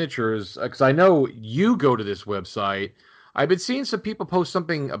post-apocalyptic miniatures, because I know you go to this website, I've been seeing some people post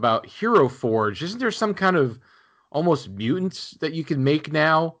something about Hero Forge. Isn't there some kind of almost mutants that you can make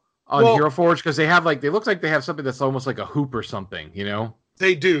now on Hero Forge? Because they look like they have something that's almost like a hoop or something,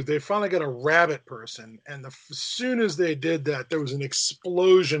 They do. They finally got a rabbit person, and as soon as they did that, there was an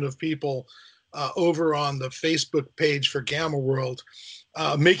explosion of people over on the Facebook page for Gamma World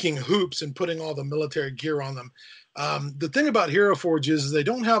making hoops and putting all the military gear on them. The thing about Hero Forge is they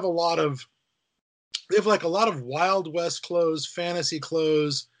don't have a lot of Wild West clothes, fantasy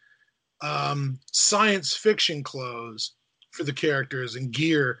clothes, science fiction clothes for the characters and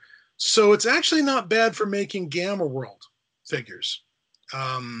gear. So it's actually not bad for making Gamma World figures.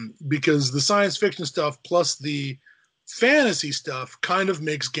 Because the science fiction stuff plus the fantasy stuff kind of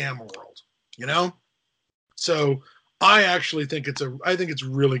makes Gamma World, So I actually think it's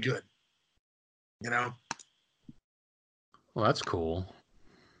really good. You know. Well, that's cool.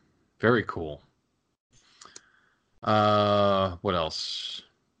 Very cool. What else?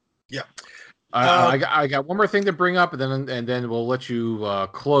 Yeah. I got one more thing to bring up, and then we'll let you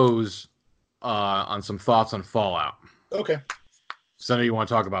close on some thoughts on Fallout. Okay. So I know you want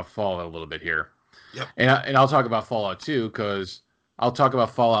to talk about Fallout a little bit here. Yep. And I'll talk about Fallout 2 because I'll talk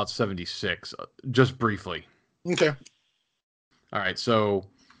about Fallout 76 just briefly. Okay. All right. So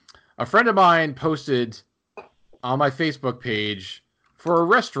a friend of mine posted on my Facebook page for a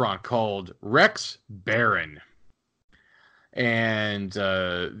restaurant called Rex Baron. And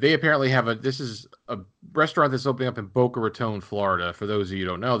they apparently have this is a restaurant that's opening up in Boca Raton, Florida. For those of you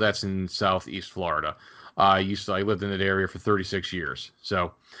who don't know, that's in Southeast Florida. I lived in that area for 36 years.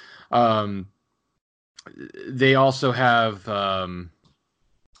 So they also have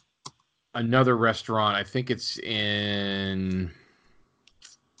another restaurant. I think it's in,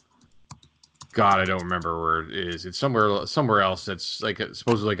 God, I don't remember where it is. It's somewhere else. That's like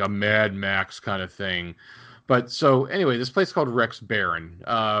supposedly like a Mad Max kind of thing. But so anyway, this place called Rex Baron.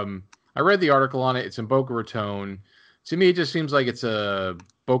 I read the article on it. It's in Boca Raton. To me, it just seems like it's a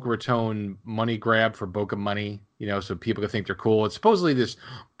Boca Raton money grab for Boca money, so people can think they're cool. It's supposedly this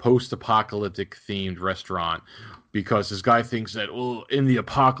post-apocalyptic themed restaurant because this guy thinks that, in the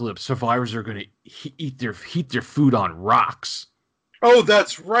apocalypse, survivors are going to heat their food on rocks. Oh,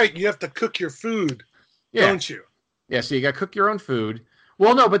 that's right. You have to cook your food, don't you? Yeah, so you got to cook your own food.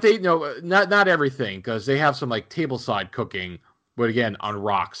 Well, no, but not everything, because they have some like tableside cooking, but again, on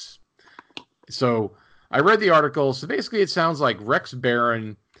rocks. So I read the article. So basically, it sounds like Rex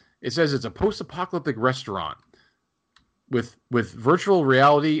Baron. It says it's a post-apocalyptic restaurant with virtual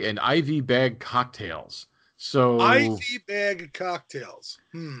reality and IV bag cocktails. So IV bag cocktails.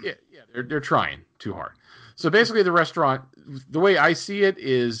 Yeah, they're trying too hard. So basically, the restaurant, the way I see it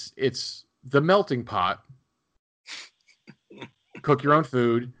is, it's the melting pot. Cook your own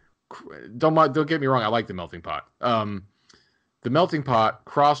food. Don't get me wrong. I like the melting pot. The melting pot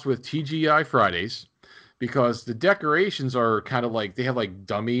crossed with TGI Fridays, because the decorations are kind of like, they have like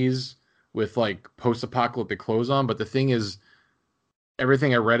dummies with like post-apocalyptic clothes on. But the thing is,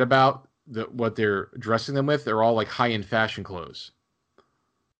 everything I read about what they're dressing them with, they're all like high-end fashion clothes.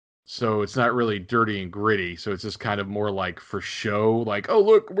 So it's not really dirty and gritty. So it's just kind of more like for show, like, oh,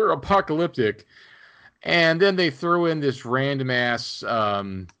 look, we're apocalyptic. And then they throw in this random ass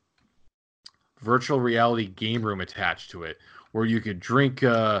virtual reality game room attached to it, where you could drink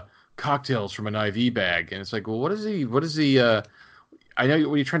cocktails from an IV bag. And it's like, well, what is he? I know,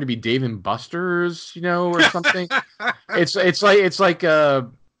 what are you trying to be, Dave and Buster's, or something? it's like a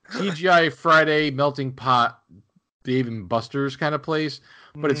TGI Friday melting pot, Dave and Buster's kind of place,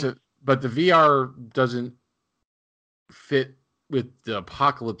 but but the VR doesn't fit with the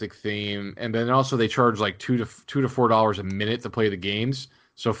apocalyptic theme, and then also they charge like $2 to $4 a minute to play the games.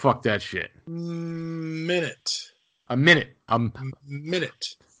 So fuck that shit. A minute.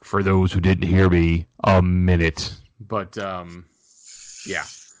 For those who didn't hear me, a minute. But yeah.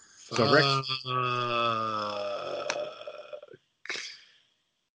 So Rex.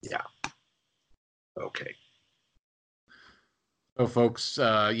 Yeah. Okay. So folks,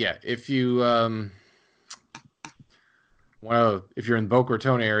 if you if you're in the Boca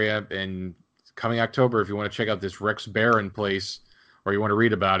Raton area, and coming October, if you want to check out this Rex Baron place, or you want to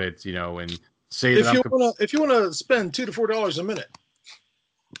read about it, and say if you want to spend $2 to $4 a minute,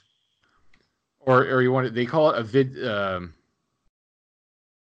 or you want to, they call it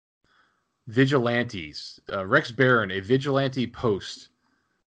vigilantes, Rex Baron, a vigilante post,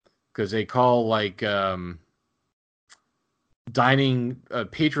 because they call like dining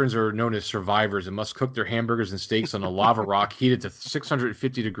patrons are known as survivors and must cook their hamburgers and steaks on a lava rock heated to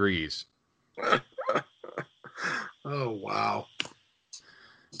 650 degrees. Oh, wow.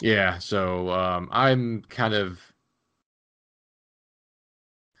 Yeah, so I'm kind of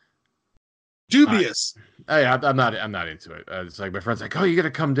dubious. I'm not into it. It's like my friend's like, oh, you got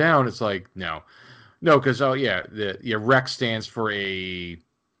to come down. It's like, no, because Rex stands for a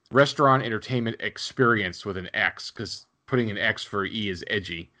restaurant entertainment experience with an X, because putting an X for E is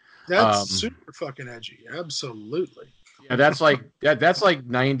edgy. That's super fucking edgy. Absolutely. Yeah, that's like that's like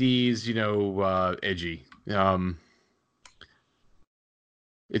 90s, edgy.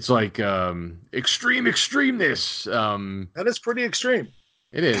 It's like extremeness. That is pretty extreme.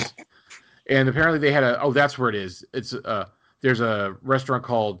 It is. And apparently they had that's where it is. It's there's a restaurant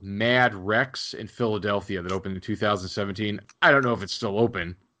called Mad Rex in Philadelphia that opened in 2017. I don't know if it's still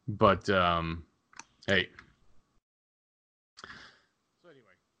open, but hey.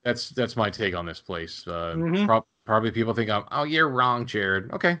 That's my take on this place. Probably people think you're wrong,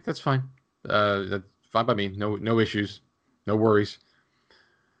 Jared. Okay, that's fine. That's fine by me. No issues, no worries.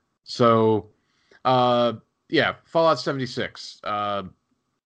 So, uh, yeah, Fallout 76.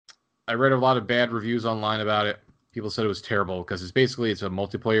 I read a lot of bad reviews online about it. People said it was terrible because it's a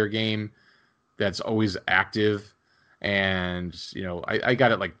multiplayer game that's always active, and I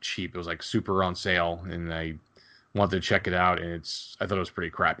got it like cheap. It was like super on sale, and I wanted to check it out, and I thought it was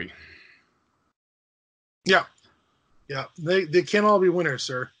pretty crappy. Yeah, yeah, they can't all be winners,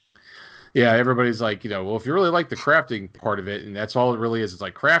 sir. Yeah, everybody's like, well, if you really like the crafting part of it, and that's all it really is, it's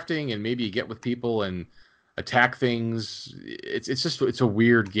like crafting, and maybe you get with people and attack things. It's a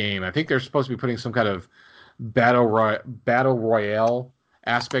weird game. I think they're supposed to be putting some kind of battle royale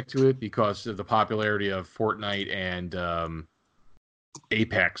aspect to it because of the popularity of Fortnite and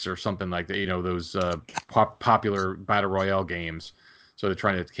Apex or something like that. Those popular battle royale games. So they're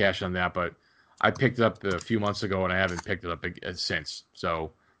trying to cash on that. But I picked it up a few months ago and I haven't picked it up since.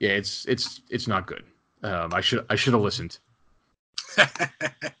 So yeah, it's not good. I should have listened.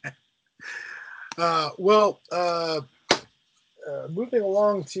 Moving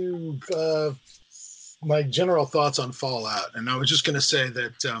along to my general thoughts on Fallout, and I was just going to say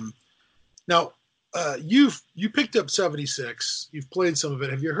that now you picked up 76. You've played some of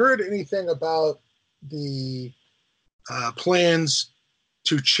it. Have you heard anything about the plans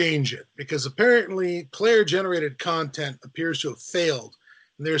to change it? Because apparently player-generated content appears to have failed,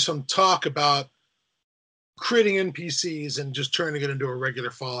 and there's some talk about creating NPCs and just turning it into a regular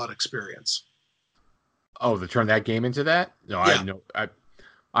Fallout experience. Oh, to turn that game into that? No, yeah.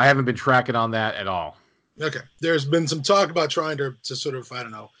 I haven't been tracking on that at all. Okay. There's been some talk about trying to sort of, I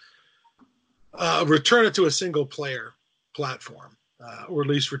don't know, return it to a single player platform, or at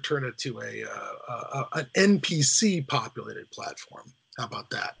least return it to an NPC populated platform. How about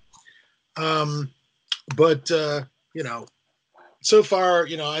that? But so far,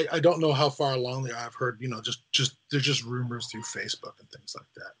 I don't know how far along they are. I've heard, just there's just rumors through Facebook and things like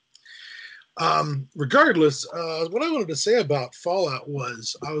that. Regardless, what I wanted to say about Fallout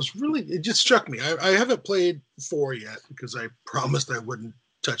was it just struck me. I haven't played 4 yet because I promised I wouldn't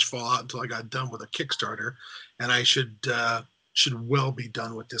touch Fallout until I got done with a Kickstarter, and I should well be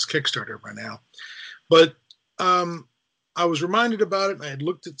done with this Kickstarter by now. But I was reminded about it, and I had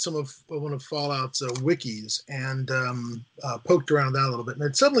looked at some of one of Fallout's wikis and poked around that a little bit, and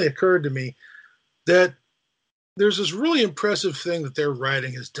it suddenly occurred to me that there's this really impressive thing that their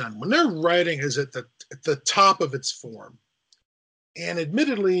writing has done. When their writing is at the top of its form, and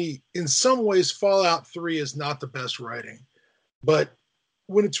admittedly, in some ways, Fallout 3 is not the best writing, but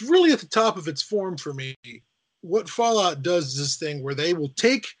when it's really at the top of its form for me, what Fallout does is this thing where they will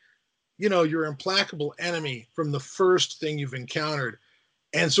take, your implacable enemy from the first thing you've encountered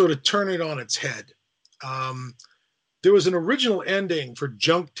and sort of turn it on its head. There was an original ending for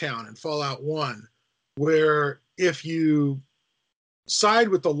Junktown in Fallout 1 where if you side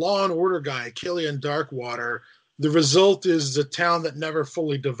with the Law and Order guy, Killian Darkwater, the result is a town that never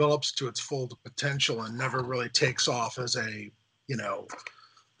fully develops to its full potential and never really takes off as a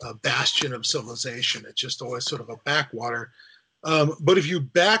bastion of civilization. It's just always sort of a backwater. But if you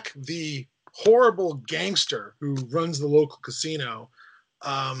back the horrible gangster who runs the local casino,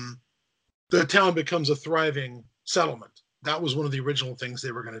 the town becomes a thriving settlement. That was one of the original things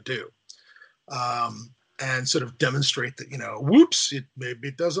they were going to do. And sort of demonstrate that, whoops, maybe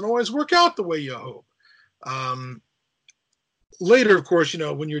it doesn't always work out the way you hope. Later, of course,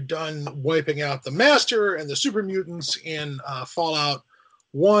 when you're done wiping out the Master and the super mutants in Fallout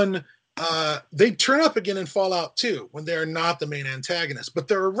 1, they turn up again in Fallout 2 when they're not the main antagonist, but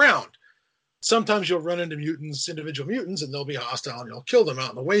they're around. Sometimes you'll run into individual mutants, and they'll be hostile, and you'll kill them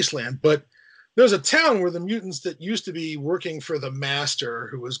out in the wasteland. But there's a town where the mutants that used to be working for the Master,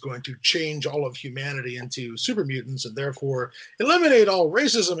 who was going to change all of humanity into super mutants and therefore eliminate all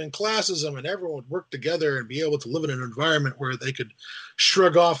racism and classism, and everyone would work together and be able to live in an environment where they could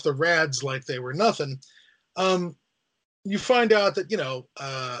shrug off the rads like they were nothing. You find out that,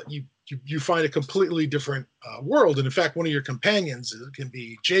 you find a completely different world. And in fact, one of your companions can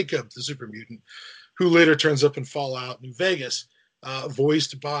be Jacob, the super mutant, who later turns up in Fallout New Vegas.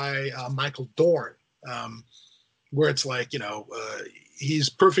 Voiced by Michael Dorn, where it's like, he's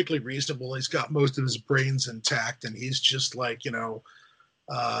perfectly reasonable. He's got most of his brains intact, and he's just like,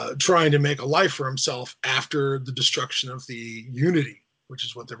 trying to make a life for himself after the destruction of the Unity, which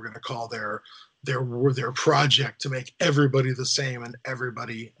is what they were going to call their project to make everybody the same and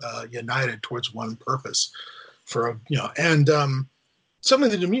everybody united towards one purpose.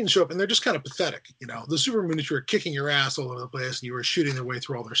 Suddenly the mutants show up and they're just kind of pathetic. The super mutants who are kicking your ass all over the place and you were shooting their way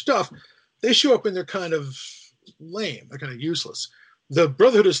through all their stuff. They show up and they're kind of lame. They're kind of useless. The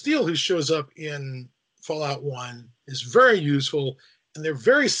Brotherhood of Steel, who shows up in Fallout 1, is very useful, and they're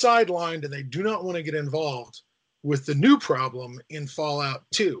very sidelined, and they do not want to get involved with the new problem in Fallout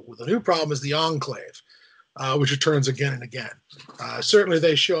 2. Well, the new problem is the Enclave, which returns again and again. Certainly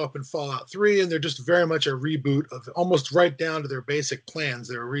they show up in Fallout 3, and they're just very much a reboot of almost right down to their basic plans.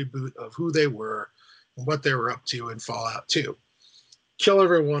 They're a reboot of who they were and what they were up to in Fallout 2. Kill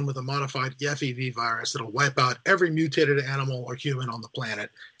everyone with a modified FEV virus that'll wipe out every mutated animal or human on the planet,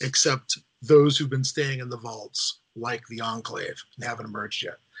 except those who've been staying in the vaults, like the Enclave, and haven't emerged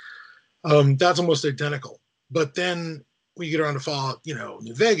yet. That's almost identical. But then when you get around to Fallout,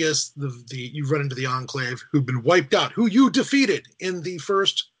 New Vegas, you run into the Enclave, who've been wiped out, who you defeated in the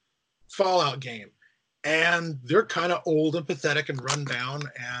first Fallout game. And they're kind of old and pathetic and run down,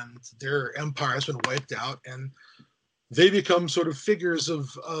 and their empire has been wiped out, and they become sort of figures of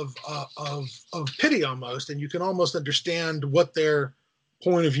pity almost, and you can almost understand what their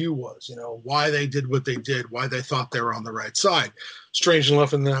point of view was, why they did what they did, why they thought they were on the right side. Strange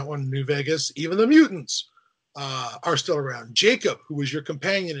enough, in that one, New Vegas, even the mutants are still around. Jacob, who was your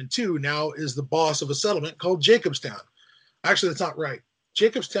companion in 2, now is the boss of a settlement called Jacobstown. Actually, that's not right.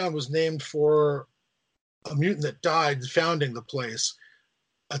 Jacobstown was named for a mutant that died founding the place.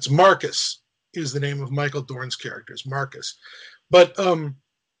 That's Marcus, is the name of Michael Dorn's characters, Marcus. But,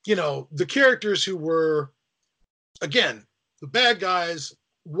 the characters who were, again, the bad guys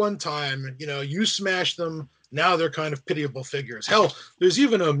one time, you smash them, now they're kind of pitiable figures. Hell, there's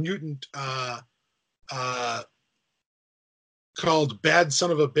even a mutant called Bad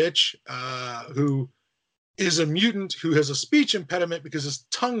Son of a Bitch, who is a mutant who has a speech impediment because his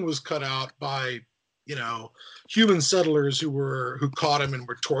tongue was cut out by, human settlers who caught him and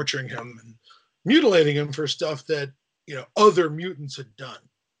were torturing him and mutilating him for stuff that, other mutants had done.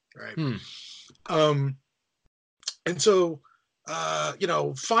 Right. And so,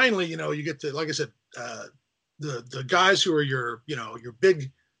 finally, you get to, like I said, the guys who are your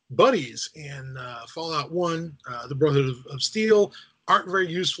big buddies in Fallout 1, the Brotherhood of Steel, aren't very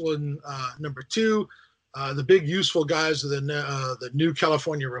useful in number 2. The big useful guys are the New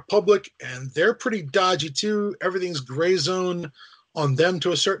California Republic, and they're pretty dodgy too. Everything's gray zone on them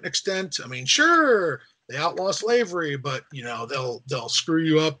to a certain extent. I mean, sure, they outlaw slavery, but they'll screw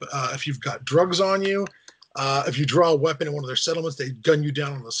you up if you've got drugs on you. If you draw a weapon in one of their settlements, they gun you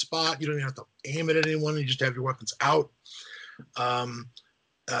down on the spot. You don't even have to aim it at anyone. You just have your weapons out.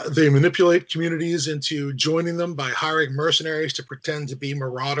 They manipulate communities into joining them by hiring mercenaries to pretend to be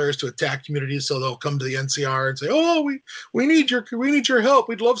marauders to attack communities. So they'll come to the NCR and say, "Oh, we need your help.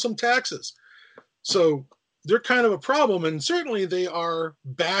 We'd love some taxes." So they're kind of a problem, and certainly they are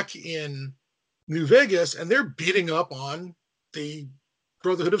back in New Vegas, and they're beating up on the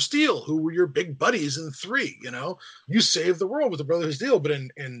Brotherhood of Steel, who were your big buddies in 3. You saved the world with the Brotherhood of Steel, but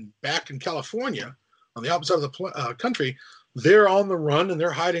in back in California, on the opposite side of the country, they're on the run and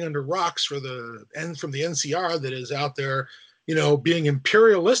they're hiding under rocks from the NCR that is out there, being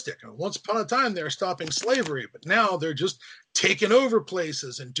imperialistic. And once upon a time, they're stopping slavery, but now they're just taking over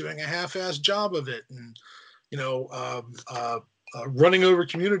places and doing a half-assed job of it, and running over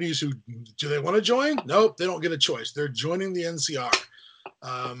communities who do they want to join? Nope, they don't get a choice. They're joining the NCR.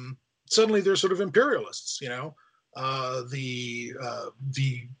 Suddenly they're sort of imperialists, the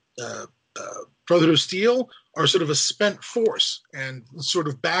Brotherhood of Steel are sort of a spent force and sort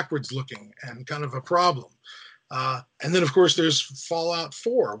of backwards looking and kind of a problem. And then, of course, there's Fallout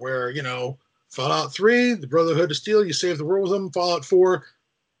 4, where, Fallout 3, the Brotherhood of Steel, you save the world with them. Fallout 4,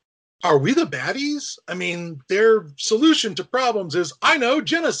 are we the baddies? I mean, their solution to problems is, I know,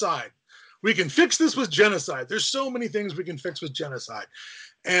 genocide. We can fix this with genocide. There's so many things we can fix with genocide.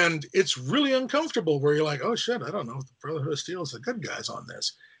 And it's really uncomfortable where you're like, oh, shit, I don't know if the Brotherhood of Steel is the good guys on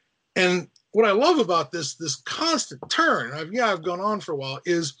this. And what I love about this constant turn, I've gone on for a while,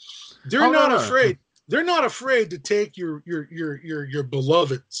 is they're not afraid. They're not afraid to take your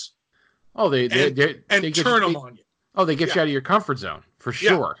beloveds. Oh, they turn them on you. Oh, they get you out of your comfort zone for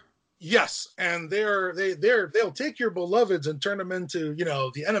sure. Yes, and they'll take your beloveds and turn them into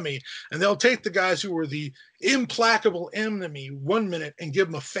the enemy, and they'll take the guys who were the implacable enemy one minute and give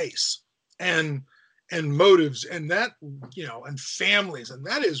them a face and motives and that and families, and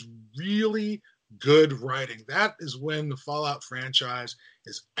that is really good writing. That is when the Fallout franchise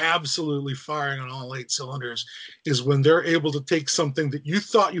is absolutely firing on all 8 cylinders. Is when they're able to take something that you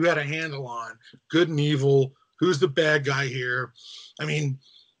thought you had a handle on, good and evil, who's the bad guy here. I mean,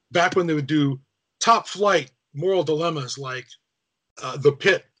 back when they would do top flight moral dilemmas like The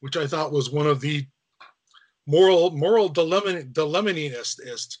Pit, which I thought was one of the moral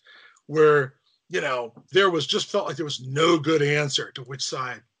dilemmanist, where there was just felt like there was no good answer to which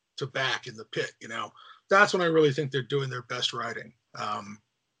side to back in the pit. That's when I really think they're doing their best writing.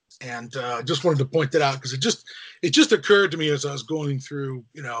 And just wanted to point that out because it just occurred to me as I was going through,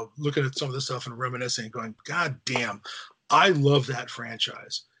 looking at some of the stuff and reminiscing, going, God damn, I love that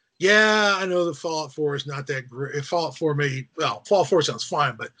franchise. Yeah, I know the Fallout 4 is not that great. Fallout 4 Fallout 4 sounds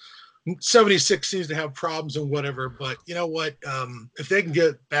fine, but 76 seems to have problems and whatever. But you know what? If they can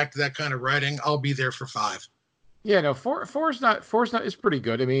get back to that kind of writing, I'll be there for 5. Yeah, no, four is not. It's pretty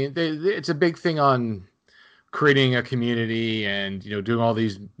good. I mean, it's a big thing on creating a community and doing all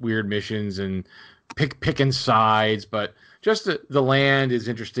these weird missions and picking sides, but just the land is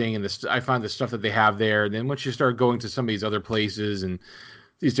interesting, and I find the stuff that they have there. And then once you start going to some of these other places and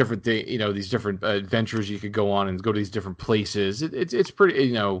these different things, these different adventures you could go on and go to these different places, it's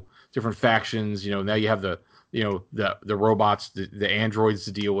pretty, different factions. Now you have the robots, the androids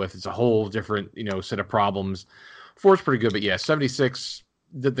to deal with. It's a whole different set of problems. 4 is pretty good, but yeah, 76,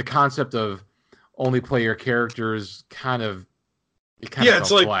 the concept of only play your characters it kind of it's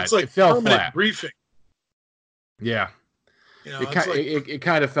fell like flat. It's like it fell permanent flat. briefing. Yeah, it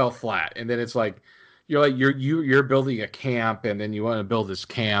kind of fell flat, and then it's like you're building a camp, and then you want to build this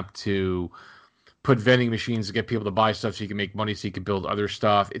camp to put vending machines to get people to buy stuff so you can make money so you can build other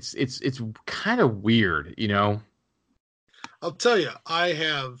stuff. It's kind of weird, I'll tell you,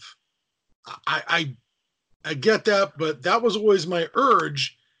 I get that, but that was always my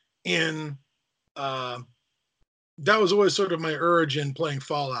urge in. That was always sort of my urge in playing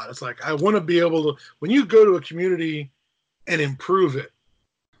Fallout. It's like I want to be able to, when you go to a community and improve it,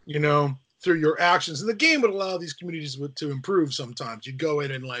 through your actions, and the game would allow these communities to improve. Sometimes you'd go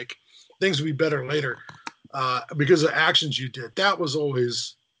in and like things would be better later because of actions you did. That was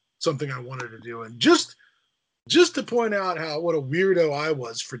always something I wanted to do, and just to point out what a weirdo I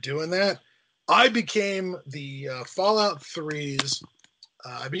was for doing that, I became the Fallout 3's.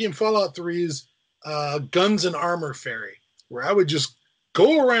 I became Fallout 3's guns and armor fairy, where I would just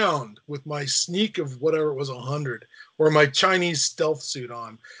go around with my sneak of whatever it was, 100, or my Chinese stealth suit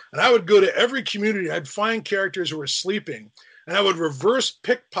on. And I would go to every community. I'd find characters who were sleeping, and I would reverse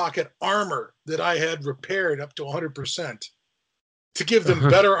pickpocket armor that I had repaired up to 100% to give them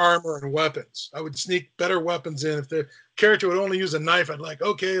better armor and weapons. I would sneak better weapons in. If the character would only use a knife, I'd like,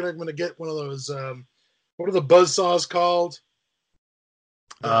 okay, I'm going to get one of those, what are the buzzsaws called?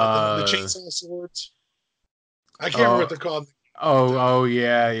 The chainsaw swords. I can't remember what they're called. Oh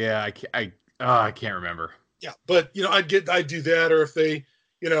yeah. I can't remember. Yeah, but I'd do that, or if they,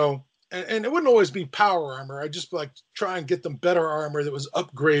 and it wouldn't always be power armor. I'd just like try and get them better armor that was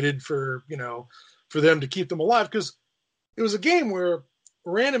upgraded for for them to keep them alive, because it was a game where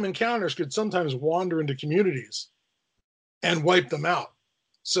random encounters could sometimes wander into communities and wipe them out.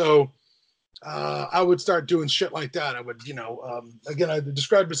 So I would start doing shit like that. I would, again, I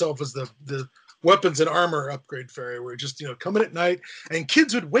described myself as the weapons and armor upgrade fairy, where just, come in at night and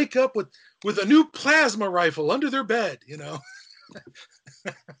kids would wake up with a new plasma rifle under their bed,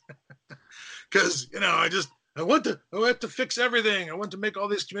 because, I want to fix everything. I want to make all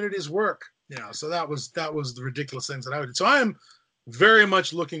these communities work. So that was the ridiculous things that I would do. So I am very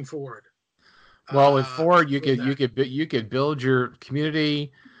much looking forward. Well, with 4, you could build your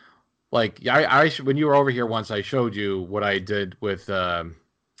community. Like when you were over here once, I showed you what I did with the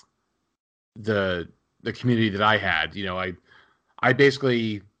community that I had. I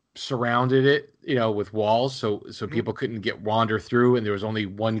basically surrounded it, with walls, so people couldn't wander through, and there was only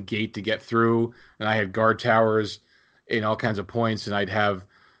one gate to get through, and I had guard towers in all kinds of points, and I'd have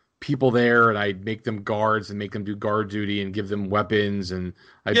people there, and I'd make them guards and make them do guard duty and give them weapons, and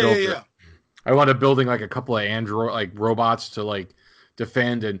I wound up building like a couple of android like robots to like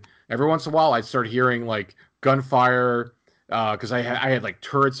defend, and every once in a while I'd start hearing like gunfire because I had like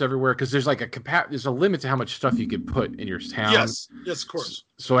turrets everywhere, because there's like there's a limit to how much stuff you could put in your town. Yes, of course.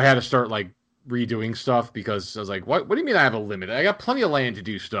 So I had to start like redoing stuff, because I was like, what do you mean I have a limit? I got plenty of land to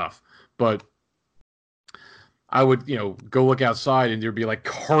do stuff. But I would, go look outside, and there'd be like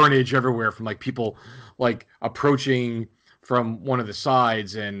carnage everywhere from like people like approaching from one of the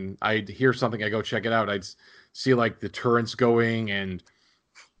sides, and I'd hear something, I go check it out. I'd see like the turrets going and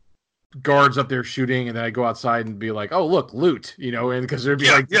guards up there shooting, and then I go outside and be like, oh look, loot, and because there'd be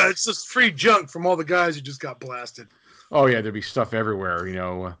it's just free junk from all the guys who just got blasted. Oh yeah, there'd be stuff everywhere.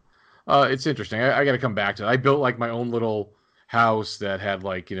 It's interesting. I got to come back to it. I built like my own little house that had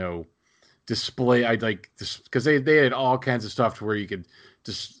like display. I'd like this because they had all kinds of stuff to where you could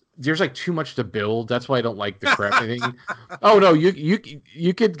just. There's like too much to build. That's why I don't like the crafting thing. Oh no,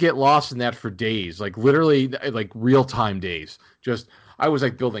 you could get lost in that for days, like literally like real time days. Just I was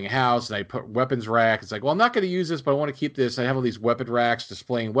like building a house and I put weapons rack. It's like, well, I'm not going to use this, but I want to keep this. I have all these weapon racks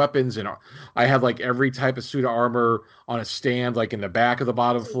displaying weapons, and I have like every type of suit of armor on a stand, like in the back of the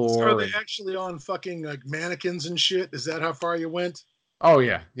bottom floor. Are they actually on fucking like mannequins and shit? Is that how far you went? Oh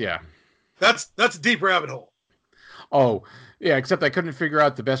yeah, yeah. That's a deep rabbit hole. Oh yeah, except I couldn't figure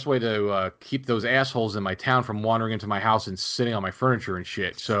out the best way to keep those assholes in my town from wandering into my house and sitting on my furniture and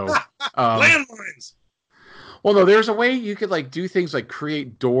shit. So landmines. Well, no, there's a way you could like do things like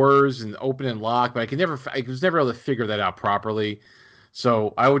create doors and open and lock, but I was never able to figure that out properly.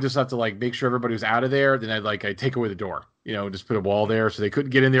 So I would just have to like make sure everybody was out of there. Then I'd take away the door, just put a wall there so they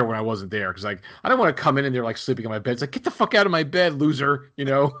couldn't get in there when I wasn't there. Cause like, I don't want to come in and they're like sleeping in my bed. It's like, get the fuck out of my bed, loser,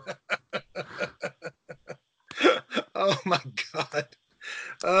 Oh my God.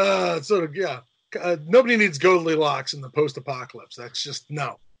 Nobody needs Goldilocks in the post-apocalypse. That's just,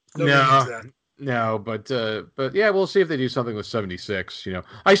 no. Nobody needs that. No, but yeah, we'll see if they do something with 76.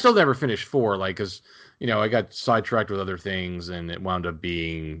 I still never finished 4, like, because I got sidetracked with other things and it wound up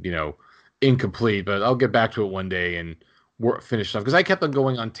being incomplete. But I'll get back to it one day and finish stuff because I kept on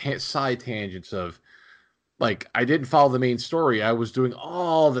going on side tangents of like I didn't follow the main story. I was doing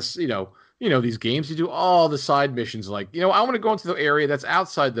all this, these games you do all the side missions. Like I want to go into the area that's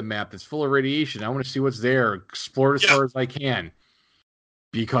outside the map that's full of radiation. I want to see what's there, explore it as far as I can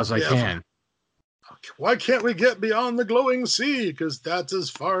because I can. Why can't we get beyond the glowing sea? Because that's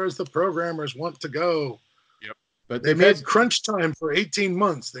as far as the programmers want to go. Yep. But they've had crunch time for 18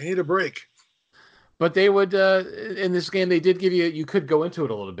 months. They need a break. But they would, in this game, they did give you could go into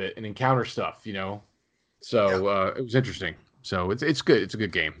it a little bit and encounter stuff, So it was interesting. So it's good. It's a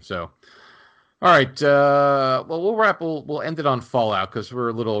good game. So, all right. Well, we'll wrap. We'll end it on Fallout because we're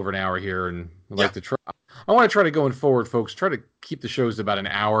a little over an hour here, and I'd like to try. I want to try to going forward, folks. Try to keep the shows to about an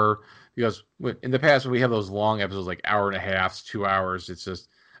hour. Because in the past, when we have those long episodes, like hour and a half, 2 hours,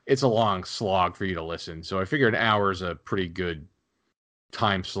 it's a long slog for you to listen. So I figure an hour is a pretty good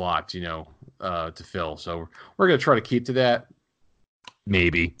time slot, to fill. So we're going to try to keep to that.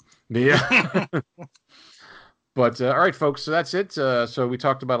 Maybe. Yeah. But all right, folks. So that's it. So we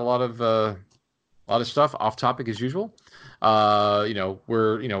talked about a lot of stuff off topic as usual.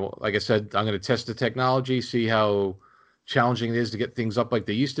 We're like I said, I'm going to test the technology, see how challenging it is to get things up like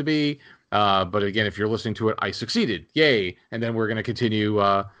they used to be. But again, if you're listening to it, I succeeded. Yay. And then we're going to continue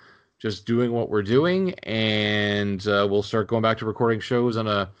just doing what we're doing. And we'll start going back to recording shows on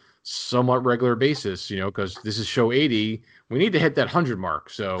a somewhat regular basis, because this is show 80. We need to hit that 100 mark.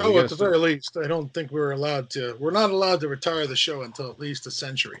 So at the very least, I don't think we're not allowed to retire the show until at least a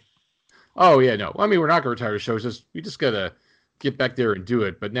century. Oh, yeah, no. I mean, we're not going to retire the show. We just got to get back there and do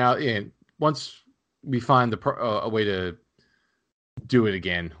it. But now, once we find a way to do it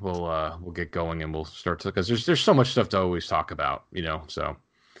again, we'll get going and we'll start to, because there's so much stuff to always talk about, so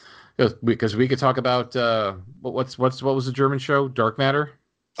because we could talk about what was the German show, Dark Matter?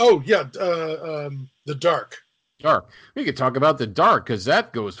 Oh yeah, the Dark. We could talk about the Dark because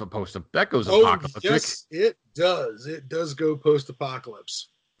that goes apocalyptic. Yes, it does. It does go post-apocalypse.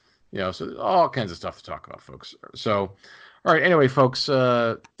 So all kinds of stuff to talk about, folks. So. All right. Anyway, folks,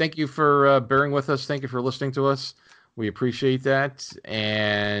 thank you for bearing with us. Thank you for listening to us. We appreciate that.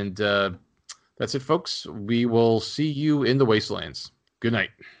 And that's it, folks. We will see you in the wastelands. Good night.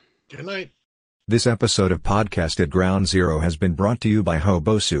 Good night. This episode of Podcast at Ground Zero has been brought to you by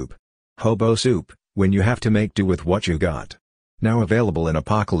Hobo Soup. Hobo Soup, when you have to make do with what you got. Now available in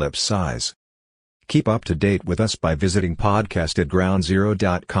apocalypse size. Keep up to date with us by visiting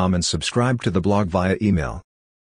podcastatgroundzero.com and subscribe to the blog via email.